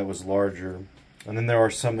else that was larger. And then there are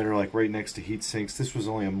some that are like right next to heat sinks. This was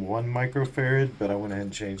only a 1 microfarad, but I went ahead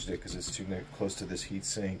and changed it because it's too close to this heat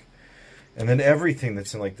sink. And then everything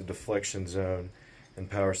that's in like the deflection zone and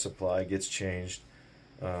power supply gets changed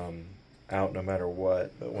out no matter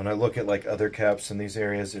what. But when I look at like other caps in these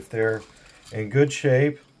areas, if they're in good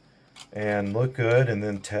shape and look good and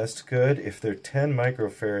then test good, if they're 10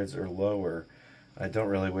 microfarads or lower, I don't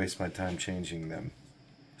really waste my time changing them,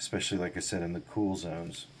 especially like I said in the cool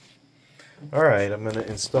zones. Alright, I'm going to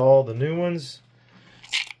install the new ones.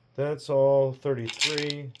 That's all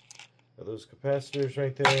 33 of those capacitors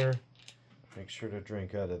right there. Make sure to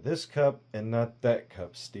drink out of this cup and not that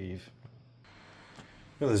cup, Steve.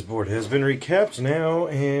 Well, this board has been recapped now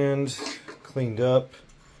and cleaned up.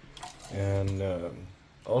 And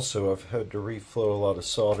also I've had to reflow a lot of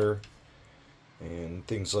solder and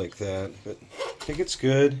things like that. But I think it's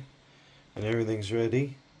good and everything's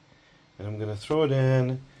ready. And I'm going to throw it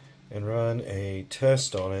in and run a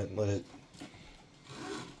test on it and let it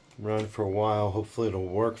run for a while. Hopefully it'll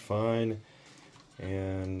work fine.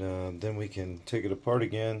 And then we can take it apart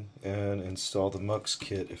again and install the Mux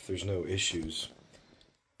kit if there's no issues.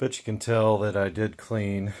 But you can tell that I did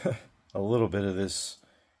clean a little bit of this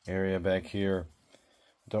area back here.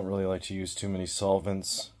 I don't really like to use too many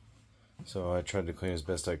solvents, so I tried to clean as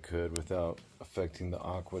best I could without affecting the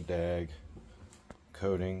Aquadag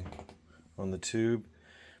coating on the tube.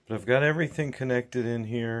 But I've got everything connected in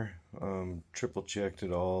here, triple checked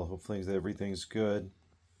it all. Hopefully everything's good,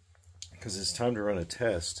 because it's time to run a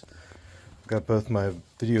test. I've got both my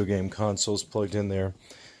video game consoles plugged in there.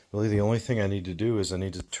 Really the only thing I need to do is I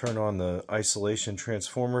need to turn on the isolation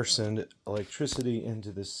transformer, send electricity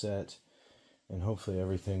into the set, and hopefully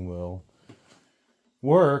everything will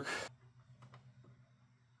work.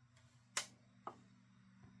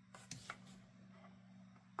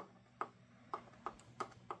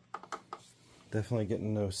 Definitely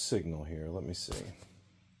getting no signal here. Let me see.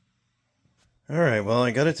 Alright, well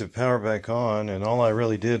I got it to power back on, and all I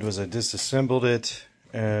really did was I disassembled it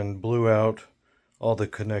and blew out all the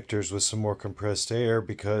connectors with some more compressed air,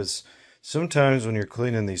 because sometimes when you're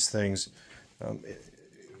cleaning these things,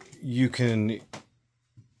 you can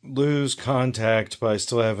lose contact by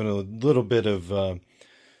still having a little bit of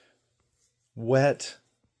wet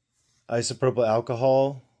isopropyl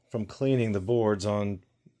alcohol from cleaning the boards on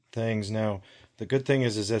things. Now, the good thing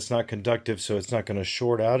is it's not conductive, so it's not going to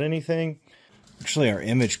short out anything. Actually, our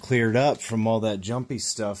image cleared up from all that jumpy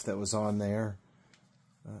stuff that was on there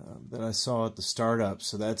that I saw at the startup,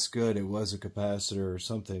 so that's good. It was a capacitor or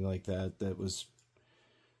something like that that was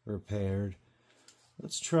repaired.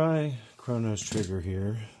 Let's try Chrono's trigger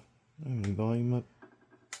here. Volume up.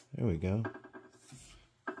 There we go.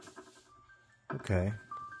 Okay.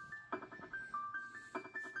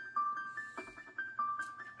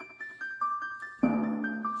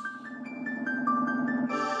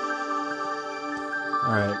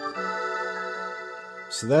 Alright.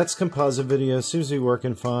 So that's composite video. Seems to be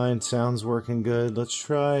working fine. Sound's working good. Let's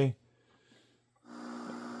try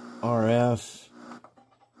RF.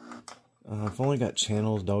 I've only got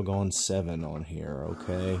channel doggone 7 on here,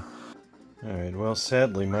 okay? Alright, well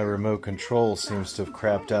sadly my remote control seems to have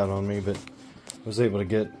crapped out on me, but I was able to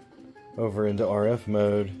get over into RF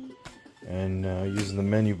mode and using the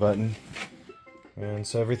menu button. And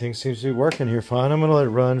so everything seems to be working here fine. I'm going to let it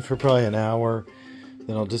run for probably an hour.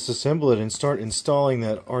 Then I'll disassemble it and start installing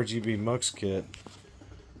that RGB Mux kit.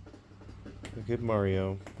 Look at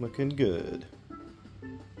Mario, looking good.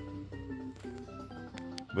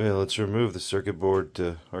 Well, let's remove the circuit board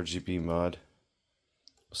to RGB mod.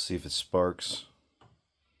 We'll see if it sparks.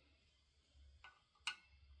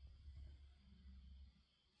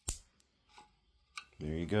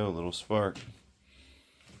 There you go, a little spark.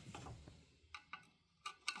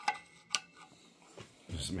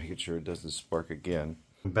 Just making sure it doesn't spark again.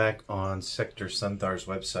 I'm back on Sector Sunthar's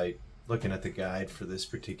website looking at the guide for this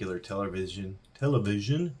particular television,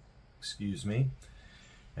 excuse me.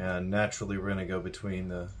 And naturally we're going to go between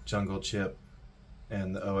the jungle chip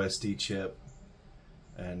and the OSD chip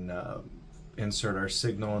and insert our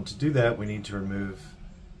signal. And to do that we need to remove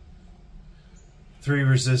 3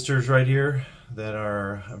 resistors right here that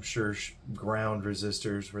are, I'm sure, ground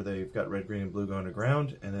resistors where they've got red, green, and blue going to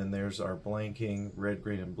ground. And then there's our blanking red,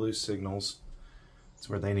 green, and blue signals. That's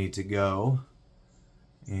where they need to go.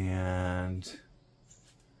 And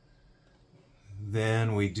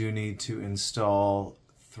then we do need to install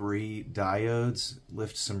 3 diodes,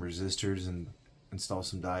 lift some resistors and install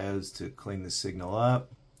some diodes to clean the signal up.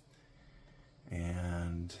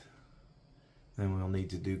 And then we'll need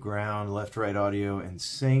to do ground, left, right audio, and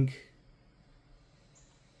sync.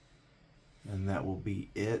 And that will be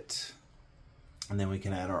it. And then we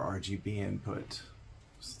can add our RGB input.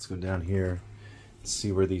 So let's go down here and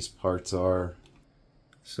see where these parts are.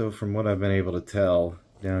 So from what I've been able to tell,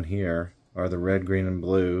 down here are the red, green, and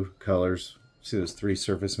blue colors. See those 3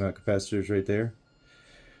 surface mount capacitors right there?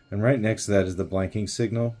 And right next to that is the blanking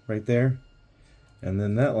signal right there. And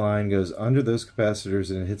then that line goes under those capacitors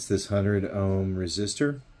and it hits this 100 ohm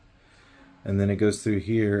resistor. And then it goes through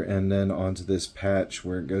here and then onto this patch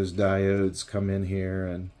where it goes diodes come in here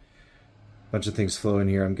and a bunch of things flow in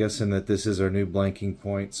here. I'm guessing that this is our new blanking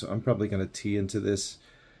point, so I'm probably going to tee into this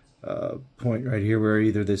point right here where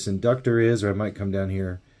either this inductor is, or I might come down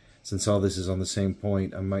here. Since all this is on the same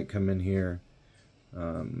point, I might come in here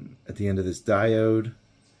at the end of this diode.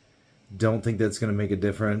 Don't think that's going to make a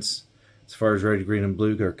difference. As far as red, green, and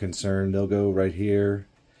blue are concerned, they'll go right here,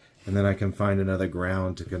 and then I can find another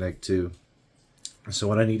ground to connect to. So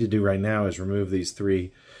what I need to do right now is remove these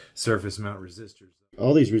 3 surface mount resistors.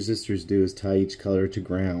 All these resistors do is tie each color to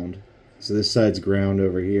ground. So this side's ground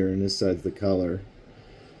over here, and this side's the color.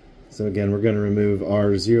 So again, we're going to remove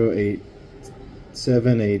R08,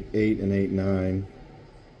 7, 8, 8, and 8, 9.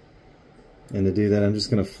 And to do that, I'm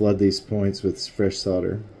just going to flood these points with fresh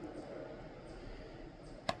solder.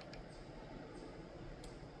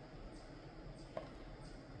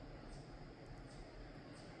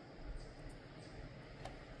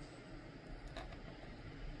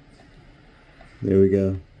 There we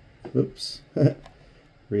go. Oops.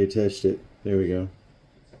 Reattached it. There we go.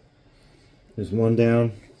 There's 1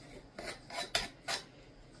 down.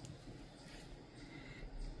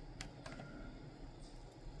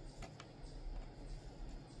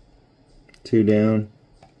 Two down.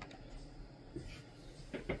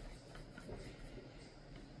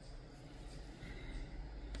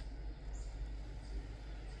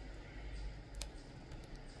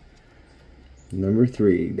 Number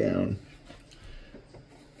 3 down.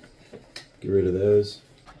 Get rid of those.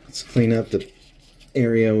 Let's clean up the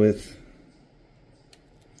area with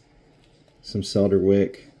some solder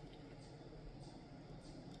wick.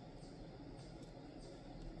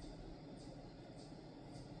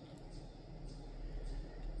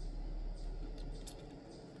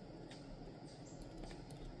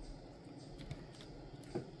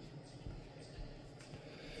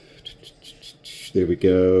 There we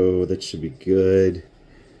go. That should be good.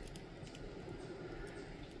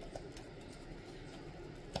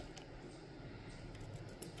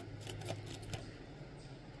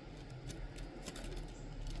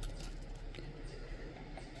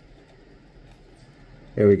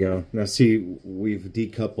 There we go. Now see, we've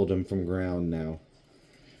decoupled them from ground now.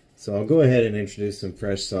 So I'll go ahead and introduce some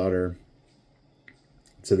fresh solder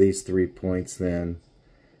to these 3 points then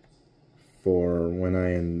for when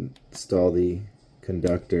I install the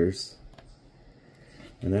conductors.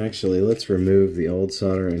 And actually, let's remove the old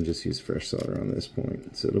solder and just use fresh solder on this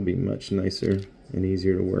point. So it'll be much nicer and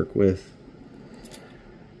easier to work with.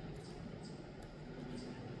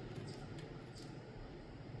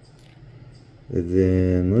 And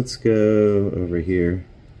then let's go over here,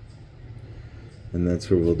 and that's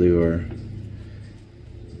where we'll do our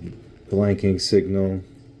blanking signal.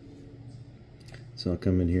 So I'll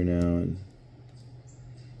come in here now and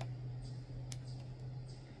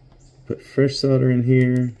put fresh solder in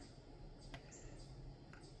here.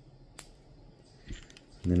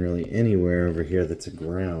 And then really anywhere over here that's a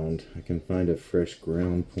ground, I can find a fresh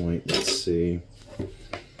ground point. Let's see.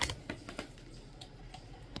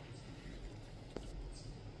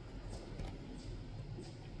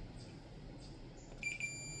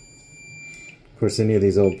 Of course, any of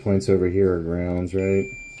these old points over here are grounds, right?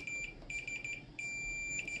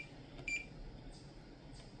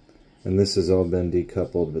 And this has all been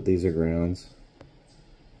decoupled, but these are grounds.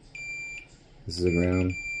 This is a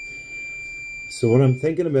ground. So what I'm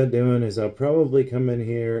thinking about doing is I'll probably come in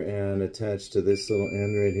here and attach to this little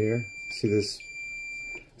end right here. See this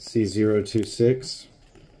C026?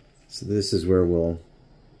 So this is where we'll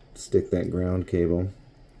stick that ground cable.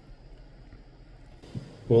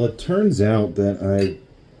 Well, it turns out that I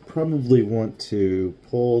probably want to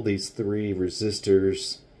pull these 3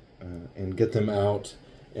 resistors and get them out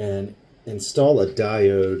and install a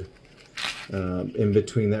diode in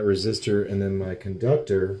between that resistor and then my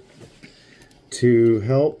conductor to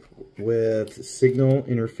help with signal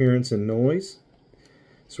interference and noise.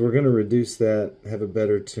 So we're going to reduce that, have a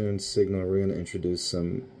better tuned signal. We're going to introduce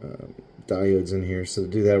some diodes in here. So to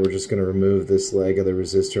do that, we're just going to remove this leg of the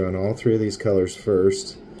resistor on all 3 of these colors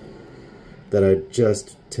first that I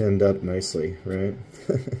just tinned up nicely, right?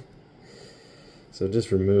 So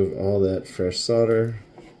just remove all that fresh solder.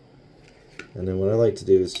 And then what I like to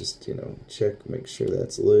do is just, you know, check, make sure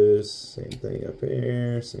that's loose. Same thing up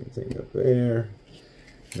there, same thing up there.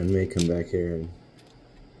 And I may come back here and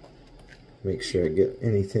make sure I get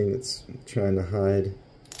anything that's trying to hide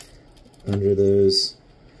under those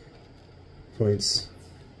points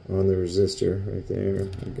on the resistor right there.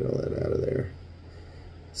 And get all that out of there.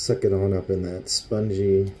 Suck it on up in that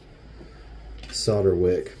spongy solder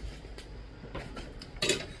wick.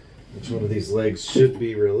 Each one of these legs should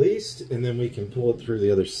be released, and then we can pull it through the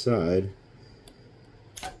other side.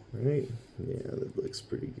 Right? Yeah, that looks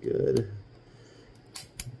pretty good.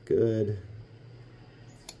 Good.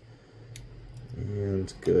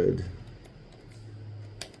 And good.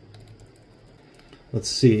 Let's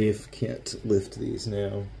see if I can't lift these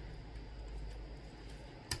now.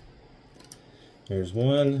 There's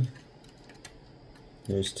 1.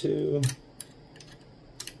 There's 2.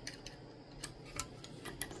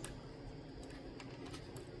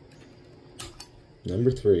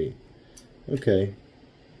 Number 3. Okay.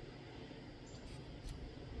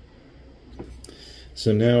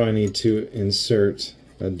 So now I need to insert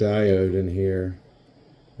a diode in here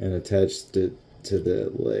and attach it to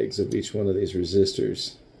the legs of each one of these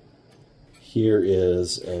resistors. Here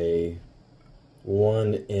is a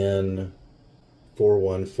 1N4148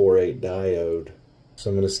 diode.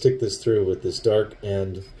 So I'm going to stick this through with this dark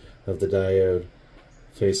end of the diode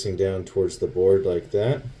facing down towards the board like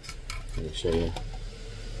that. Let me show you.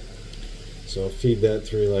 So I'll feed that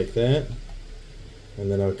through like that,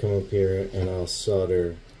 and then I'll come up here and I'll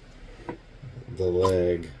solder the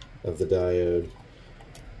leg of the diode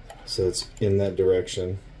so it's in that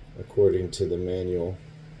direction according to the manual.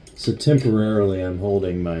 So temporarily I'm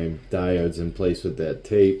holding my diodes in place with that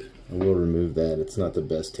tape. I will remove that. It's not the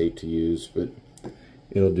best tape to use, but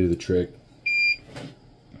it'll do the trick.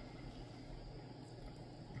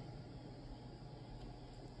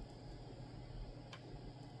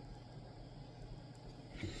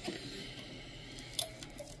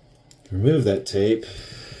 Remove that tape,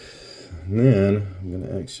 and then I'm going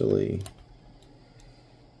to actually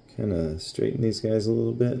kind of straighten these guys a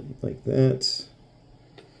little bit like that.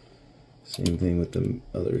 Same thing with the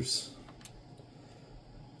others.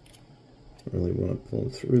 Don't really want to pull them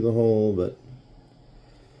through the hole, but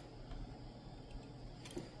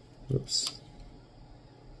oops.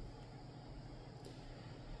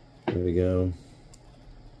 There we go.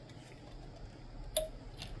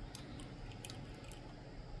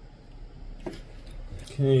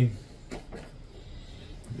 Okay,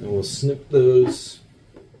 and we'll snip those.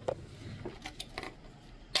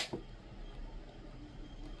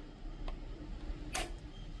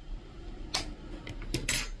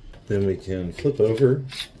 Then we can flip over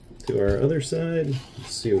to our other side.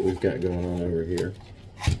 Let's see what we've got going on over here.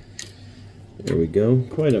 There we go.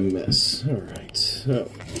 Quite a mess. All right. So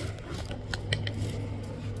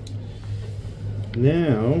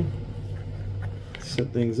now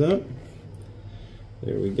set things up.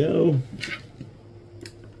 There we go.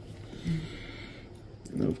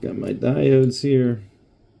 And I've got my diodes here.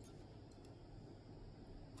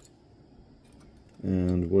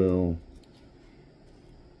 And we'll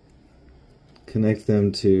connect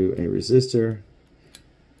them to a resistor.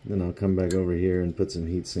 Then I'll come back over here and put some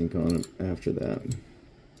heat sink on them after that.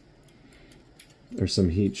 Or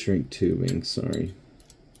some heat shrink tubing, sorry.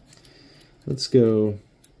 Let's go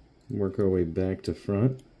work our way back to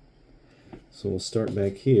front. So we'll start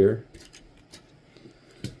back here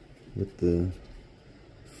with the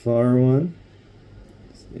far one.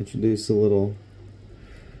 Let's introduce a little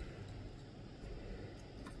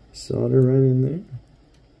solder right in there.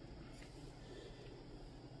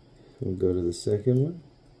 We'll go to the second one.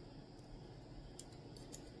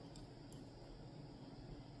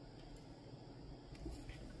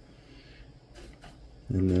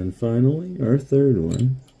 And then finally, our third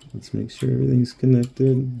one. Let's make sure everything's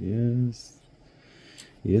connected. Yes.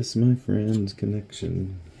 Yes, my friend,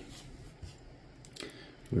 connection.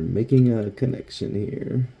 We're making a connection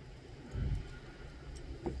here.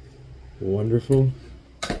 Wonderful.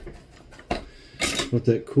 Let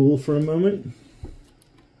that cool for a moment.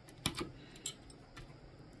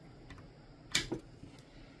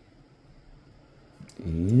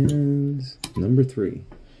 And number 3.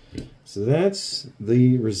 So that's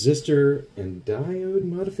the resistor and diode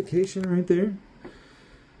modification right there.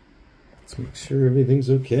 Let's make sure everything's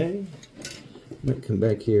okay. Might come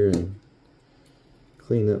back here and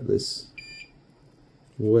clean up this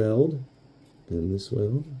weld, and this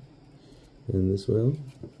weld, and this weld.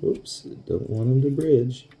 Oops, don't want them to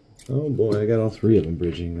bridge. Oh boy, I got all 3 of them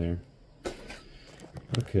bridging there.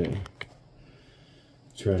 Okay.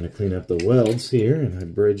 Trying to clean up the welds here, and I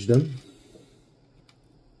bridged them.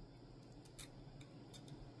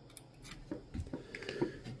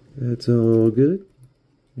 That's all good.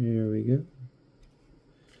 There we go.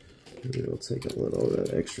 Maybe we'll take a little of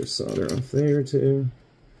that extra solder off there too.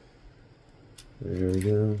 There we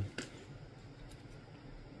go.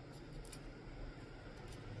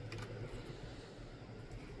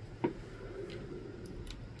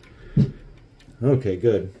 Okay,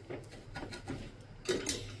 good.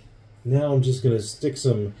 Now I'm just going to stick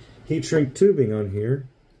some heat shrink tubing on here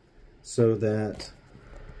so that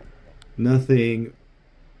nothing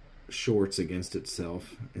shorts against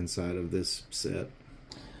itself inside of this set.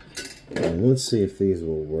 And let's see if these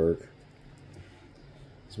will work.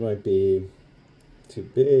 This might be too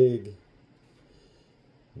big.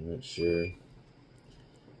 I'm not sure.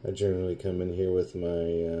 I generally come in here with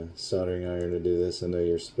my soldering iron to do this. I know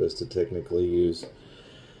you're supposed to technically use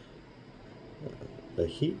a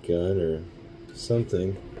heat gun or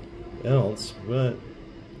something else, but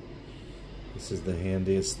this is the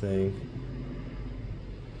handiest thing.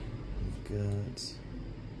 We've got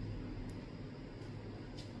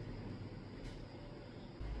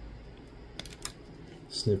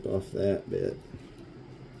snip off that bit.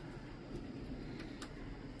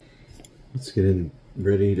 Let's get in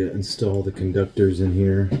ready to install the conductors in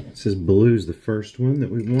here. It says blue's the first one that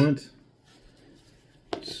we want.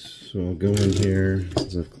 So I'll go in here,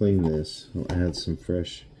 since I've cleaned this, I'll add some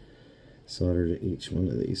fresh solder to each one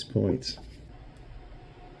of these points.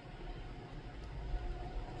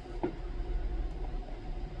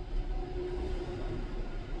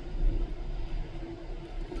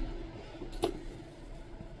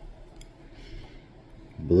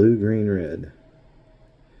 Blue, green, red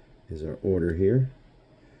is our order here.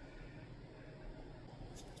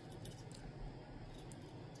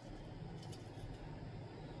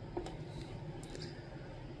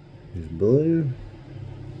 Here's blue.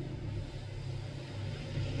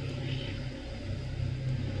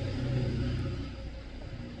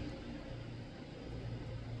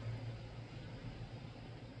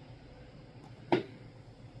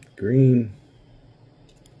 Green.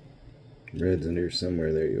 Red's in here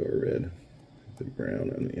somewhere. There you are, red. The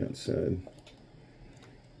brown on the outside.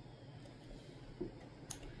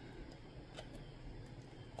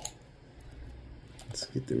 Let's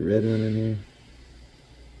get the red one in here.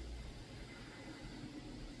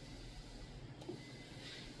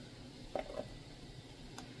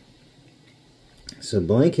 So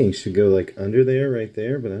blanking should go like under there, right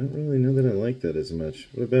there, but I don't really know that I like that as much.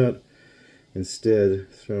 What about instead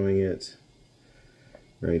throwing it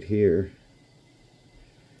right here?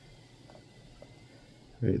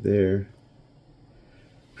 Right there.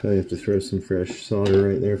 Probably have to throw some fresh solder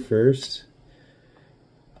right there first.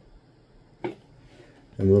 And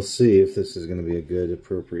we'll see if this is going to be a good,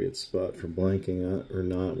 appropriate spot for blanking or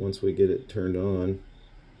not once we get it turned on.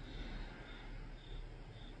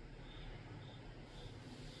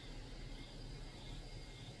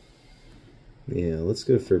 Yeah, let's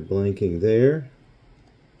go for blanking there.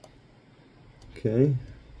 Okay.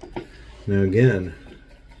 Now again,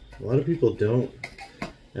 a lot of people don't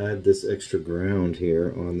add this extra ground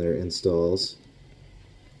here on their installs,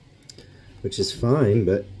 which is fine,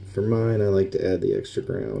 but for mine I like to add the extra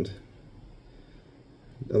ground.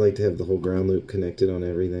 I like to have the whole ground loop connected on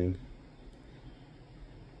everything.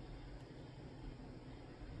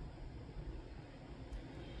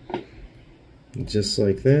 Just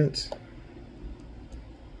like that.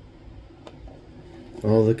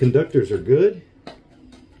 All the conductors are good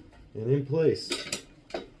and in place.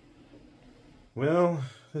 Well,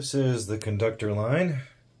 this is the conductor line.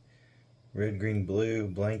 Red, green, blue,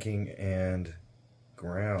 blanking, and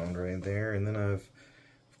ground right there. And then I've,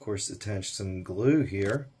 of course, attached some glue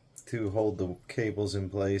here to hold the cables in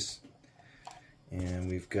place. And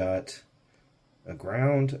we've got a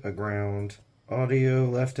ground, audio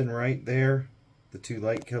left and right there. The two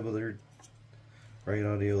light cable, right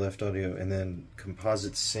audio, left audio, and then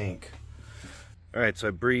composite sync. Alright, so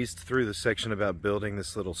I breezed through the section about building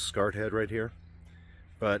this little SCART head right here.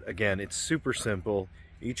 But again, it's super simple.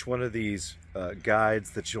 Each one of these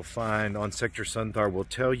guides that you'll find on Sector Sunthar will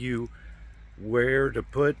tell you where to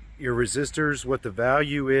put your resistors, what the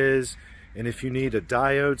value is, and if you need a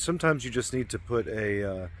diode. Sometimes you just need to put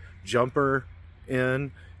a jumper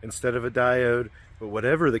in instead of a diode. But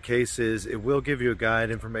whatever the case is, it will give you a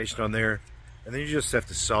guide, information on there. And then you just have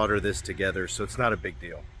to solder this together, so it's not a big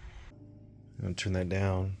deal. I'm going to turn that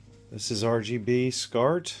down. This is RGB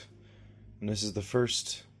SCART, and this is the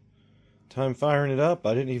first time firing it up.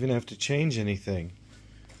 I didn't even have to change anything.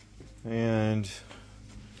 And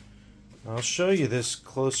I'll show you this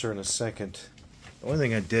closer in a second. The only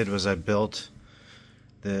thing I did was I built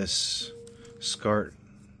this SCART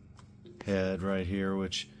head right here,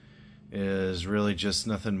 which is really just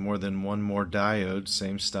nothing more than one more diode,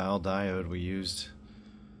 same style diode we used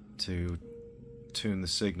to tune the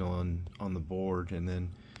signal on the board, and then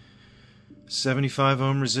 75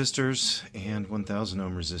 ohm resistors and 1000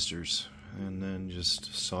 ohm resistors, and then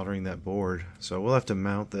just soldering that board. So we'll have to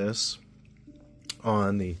mount this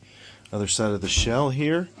on the other side of the shell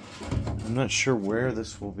here. I'm not sure where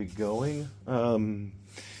this will be going. It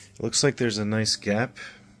looks like there's a nice gap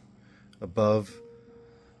above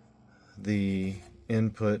the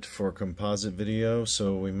input for composite video,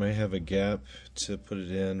 so we may have a gap to put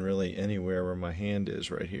it in really anywhere where my hand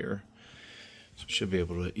is right here. So we should be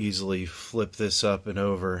able to easily flip this up and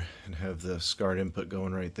over and have the SCART input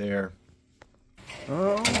going right there.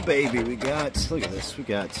 Oh baby, look at this, we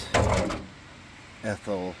got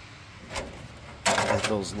Ethel's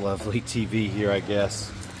lovely TV here, I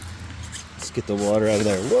guess. Let's get the water out of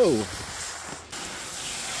there. Whoa!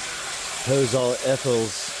 Hose all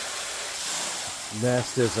Ethel's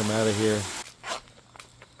nastism out of here.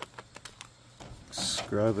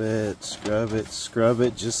 Scrub it, scrub it, scrub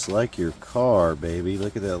it just like your car, baby.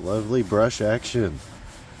 Look at that lovely brush action.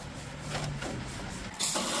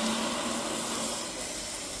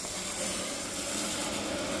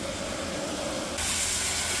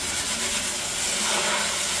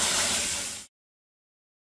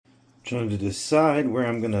 Trying to decide where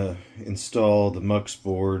I'm going to install the Mux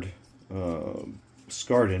board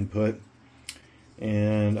SCART input.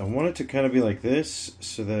 And I want it to kind of be like this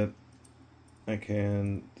so that I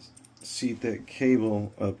can seat that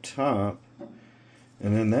cable up top,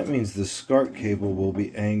 and then that means the SCART cable will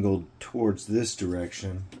be angled towards this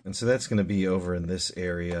direction, and so that's going to be over in this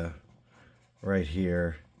area right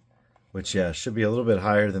here, which yeah, should be a little bit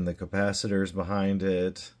higher than the capacitors behind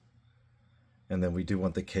it. And then we do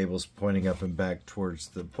want the cables pointing up and back towards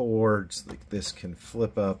the boards, like this can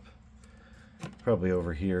flip up probably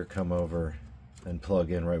over here, come over and plug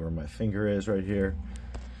in right where my finger is right here.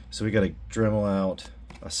 So we got to Dremel out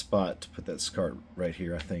a spot to put that SCART right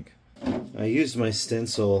here, I think. I used my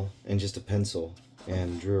stencil and just a pencil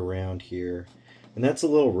and drew around here, and that's a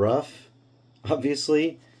little rough,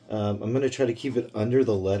 obviously. I'm going to try to keep it under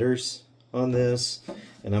the letters on this,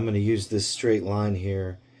 and I'm going to use this straight line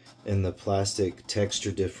here and the plastic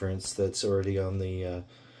texture difference that's already on the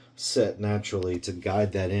set naturally to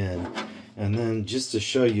guide that in. And then just to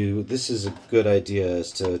show you, this is a good idea,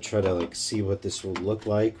 is to try to like see what this will look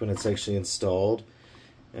like when it's actually installed.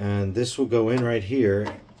 And this will go in right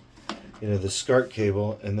here, you know, the SCART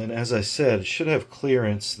cable, and then as I said, it should have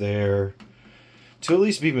clearance there to at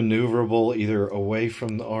least be maneuverable either away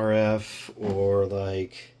from the RF or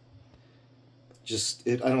like just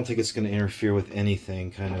I don't think it's going to interfere with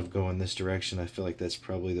anything kind of going this direction. I feel like that's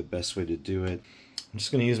probably the best way to do it. I'm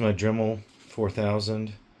just going to use my Dremel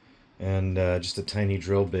 4000 and just a tiny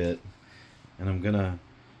drill bit, and I'm going to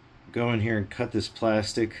go in here and cut this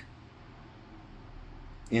plastic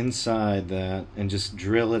inside that and just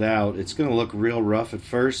drill it out. It's going to look real rough at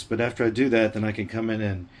first, but after I do that, then I can come in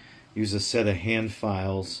and use a set of hand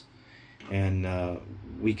files, and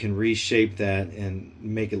we can reshape that and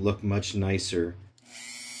make it look much nicer.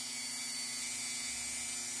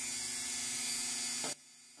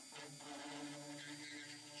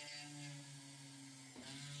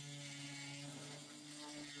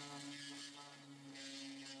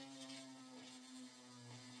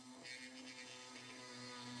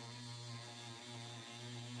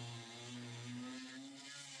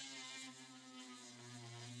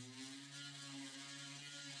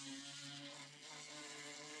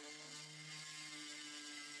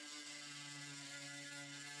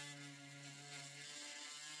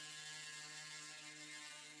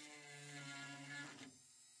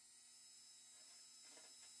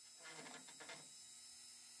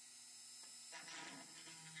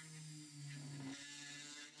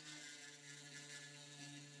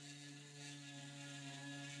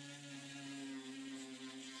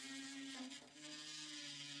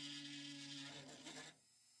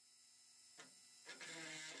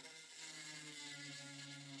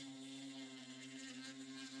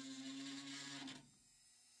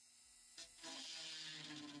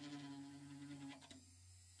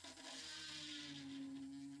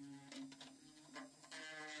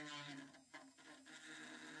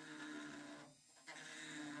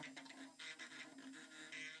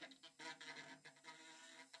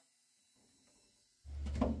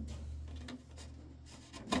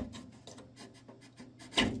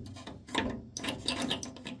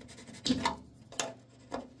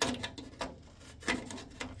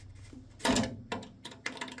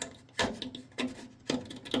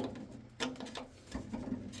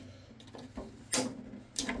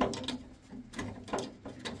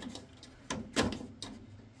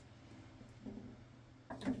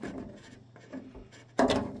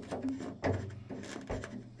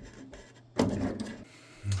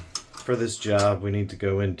 For this job, we need to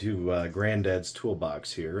go into Granddad's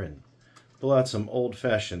toolbox here and pull out some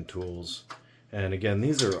old-fashioned tools. And again,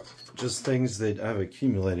 these are just things that I've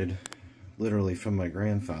accumulated literally from my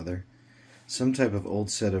grandfather. Some type of old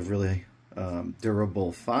set of really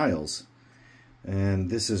durable files. And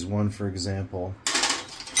this is one, for example.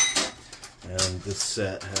 And this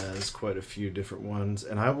set has quite a few different ones.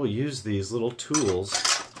 And I will use these little tools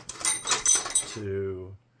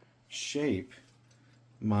to shape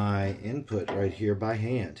my input right here by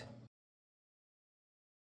hand.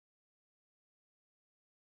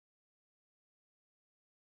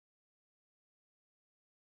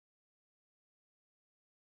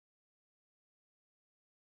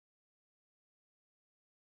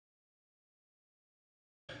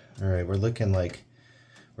 Alright, we're looking like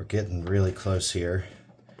we're getting really close here.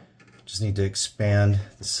 Just need to expand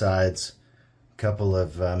the sides a couple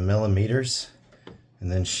of millimeters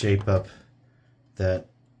and then shape up that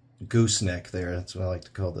gooseneck there. That's what I like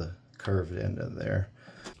to call the curved end of there.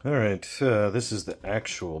 Alright, this is the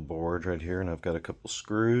actual board right here, and I've got a couple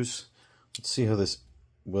screws. Let's see how this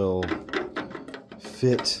will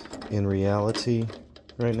fit in reality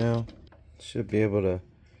right now. Should be able to,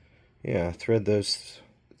 yeah, thread those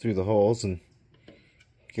through the holes and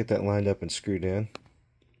get that lined up and screwed in.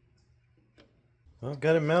 Well,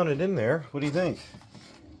 got it mounted in there. What do you think?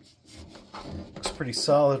 Looks pretty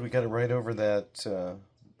solid. We got it right over that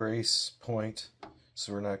brace point,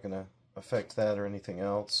 so we're not going to affect that or anything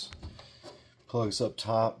else. Plugs up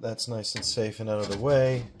top. That's nice and safe and out of the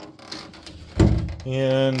way.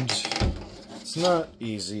 And it's not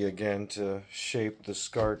easy, again, to shape the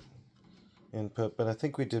SCART input, but I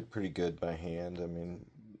think we did pretty good by hand. I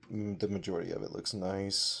mean, the majority of it looks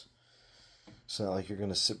nice. It's not like you're going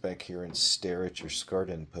to sit back here and stare at your SCART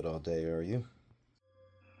input all day, are you?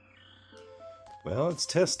 Well, it's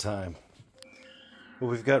test time. What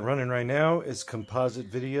we've got running right now is composite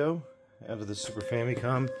video out of the Super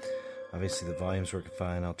Famicom. Obviously the volume's working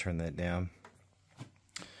fine. I'll turn that down.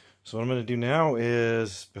 So what I'm going to do now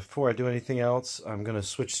is, before I do anything else, I'm going to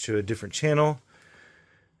switch to a different channel.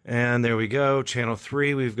 And there we go, channel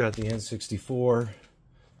 3, we've got the N64.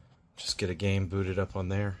 Just get a game booted up on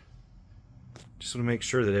there. Just want to make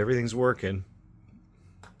sure that everything's working.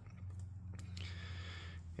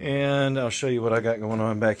 And I'll show you what I got going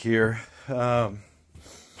on back here.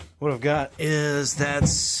 What I've got is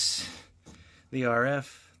that's the RF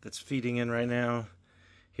that's feeding in right now.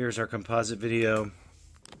 Here's our composite video.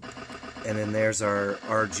 And then there's our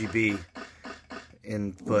RGB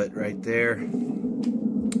input right there.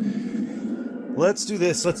 Let's do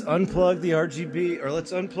this. Let's unplug the RGB, or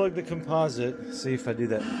let's unplug the composite. See if I do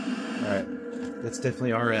that. Alright, that's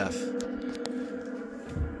definitely RF.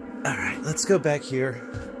 Alright, let's go back here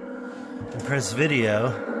and press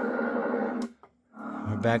video.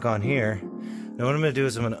 We're back on here. Now what I'm going to do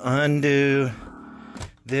is I'm going to undo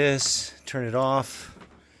this, turn it off,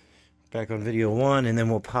 back on video 1, and then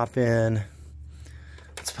we'll pop in,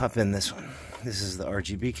 let's pop in this one. This is the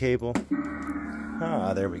RGB cable.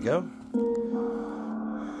 Ah, there we go.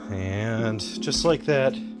 And just like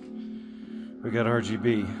that, we got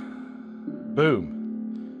RGB.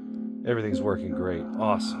 Boom. Everything's working great.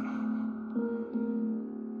 Awesome.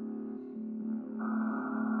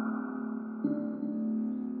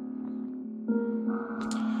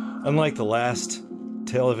 Unlike the last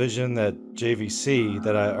television that JVC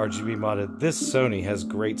that I RGB modded, this Sony has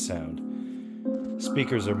great sound.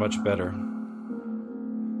 Speakers are much better.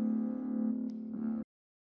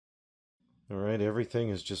 Alright, everything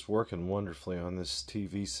is just working wonderfully on this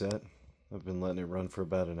TV set. I've been letting it run for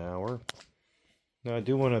about an hour. Now I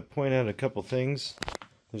do want to point out a couple things.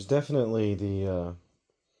 There's definitely the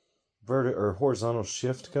vertical or horizontal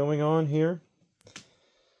shift going on here.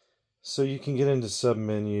 So you can get into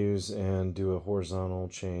sub-menus and do a horizontal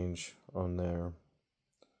change on there.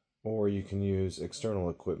 Or you can use external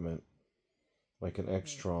equipment, like an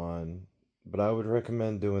Extron. But I would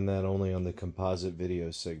recommend doing that only on the composite video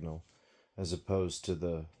signal, as opposed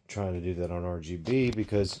to trying to do that on RGB,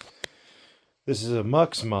 because this is a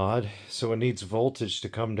Mux mod, so it needs voltage to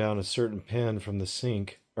come down a certain pin from the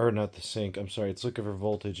sink. Or not the sink, I'm sorry, it's looking for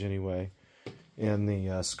voltage anyway, in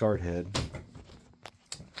the SCART head.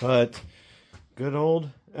 But good old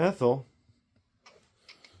Ethel,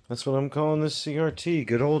 that's what I'm calling this CRT,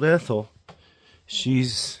 good old Ethel.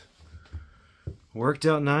 She's worked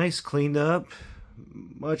out nice, cleaned up,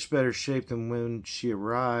 much better shape than when she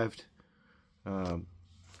arrived,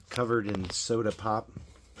 covered in soda pop.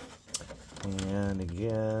 And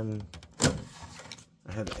again,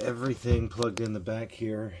 I have everything plugged in the back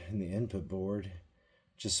here in the input board,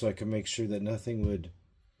 just so I can make sure that nothing would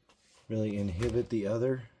really inhibit the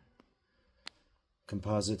other.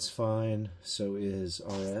 Composite's fine, so is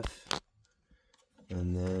RF.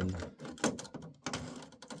 And then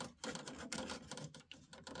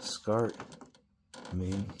SCART, I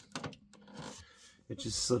mean, it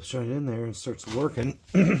just slips right in there and starts working.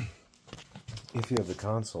 If you have the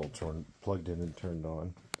console plugged in and turned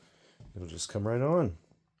on, it'll just come right on.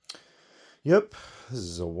 Yep, this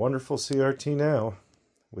is a wonderful CRT now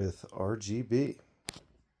with RGB.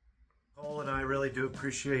 Paul and I really do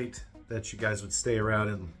appreciate that you guys would stay around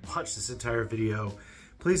and watch this entire video.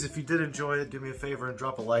 Please, if you did enjoy it, do me a favor and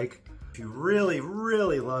drop a like. If you really,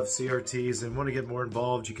 really love CRTs and want to get more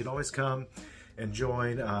involved, you can always come and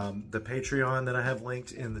join the Patreon that I have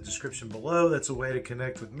linked in the description below. That's a way to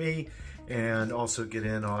connect with me and also get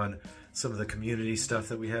in on some of the community stuff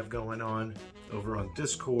that we have going on over on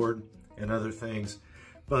Discord and other things.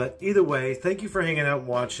 But either way, thank you for hanging out and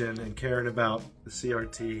watching and caring about the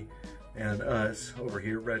CRT and us over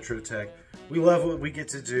here at Retro Tech. We love what we get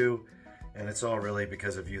to do, and it's all really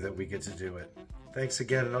because of you that we get to do it. Thanks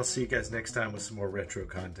again, and I'll see you guys next time with some more retro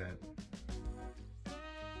content.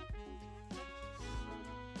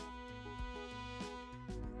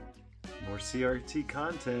 More CRT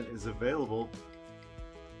content is available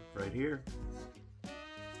right here.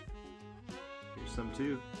 Here's some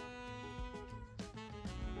too.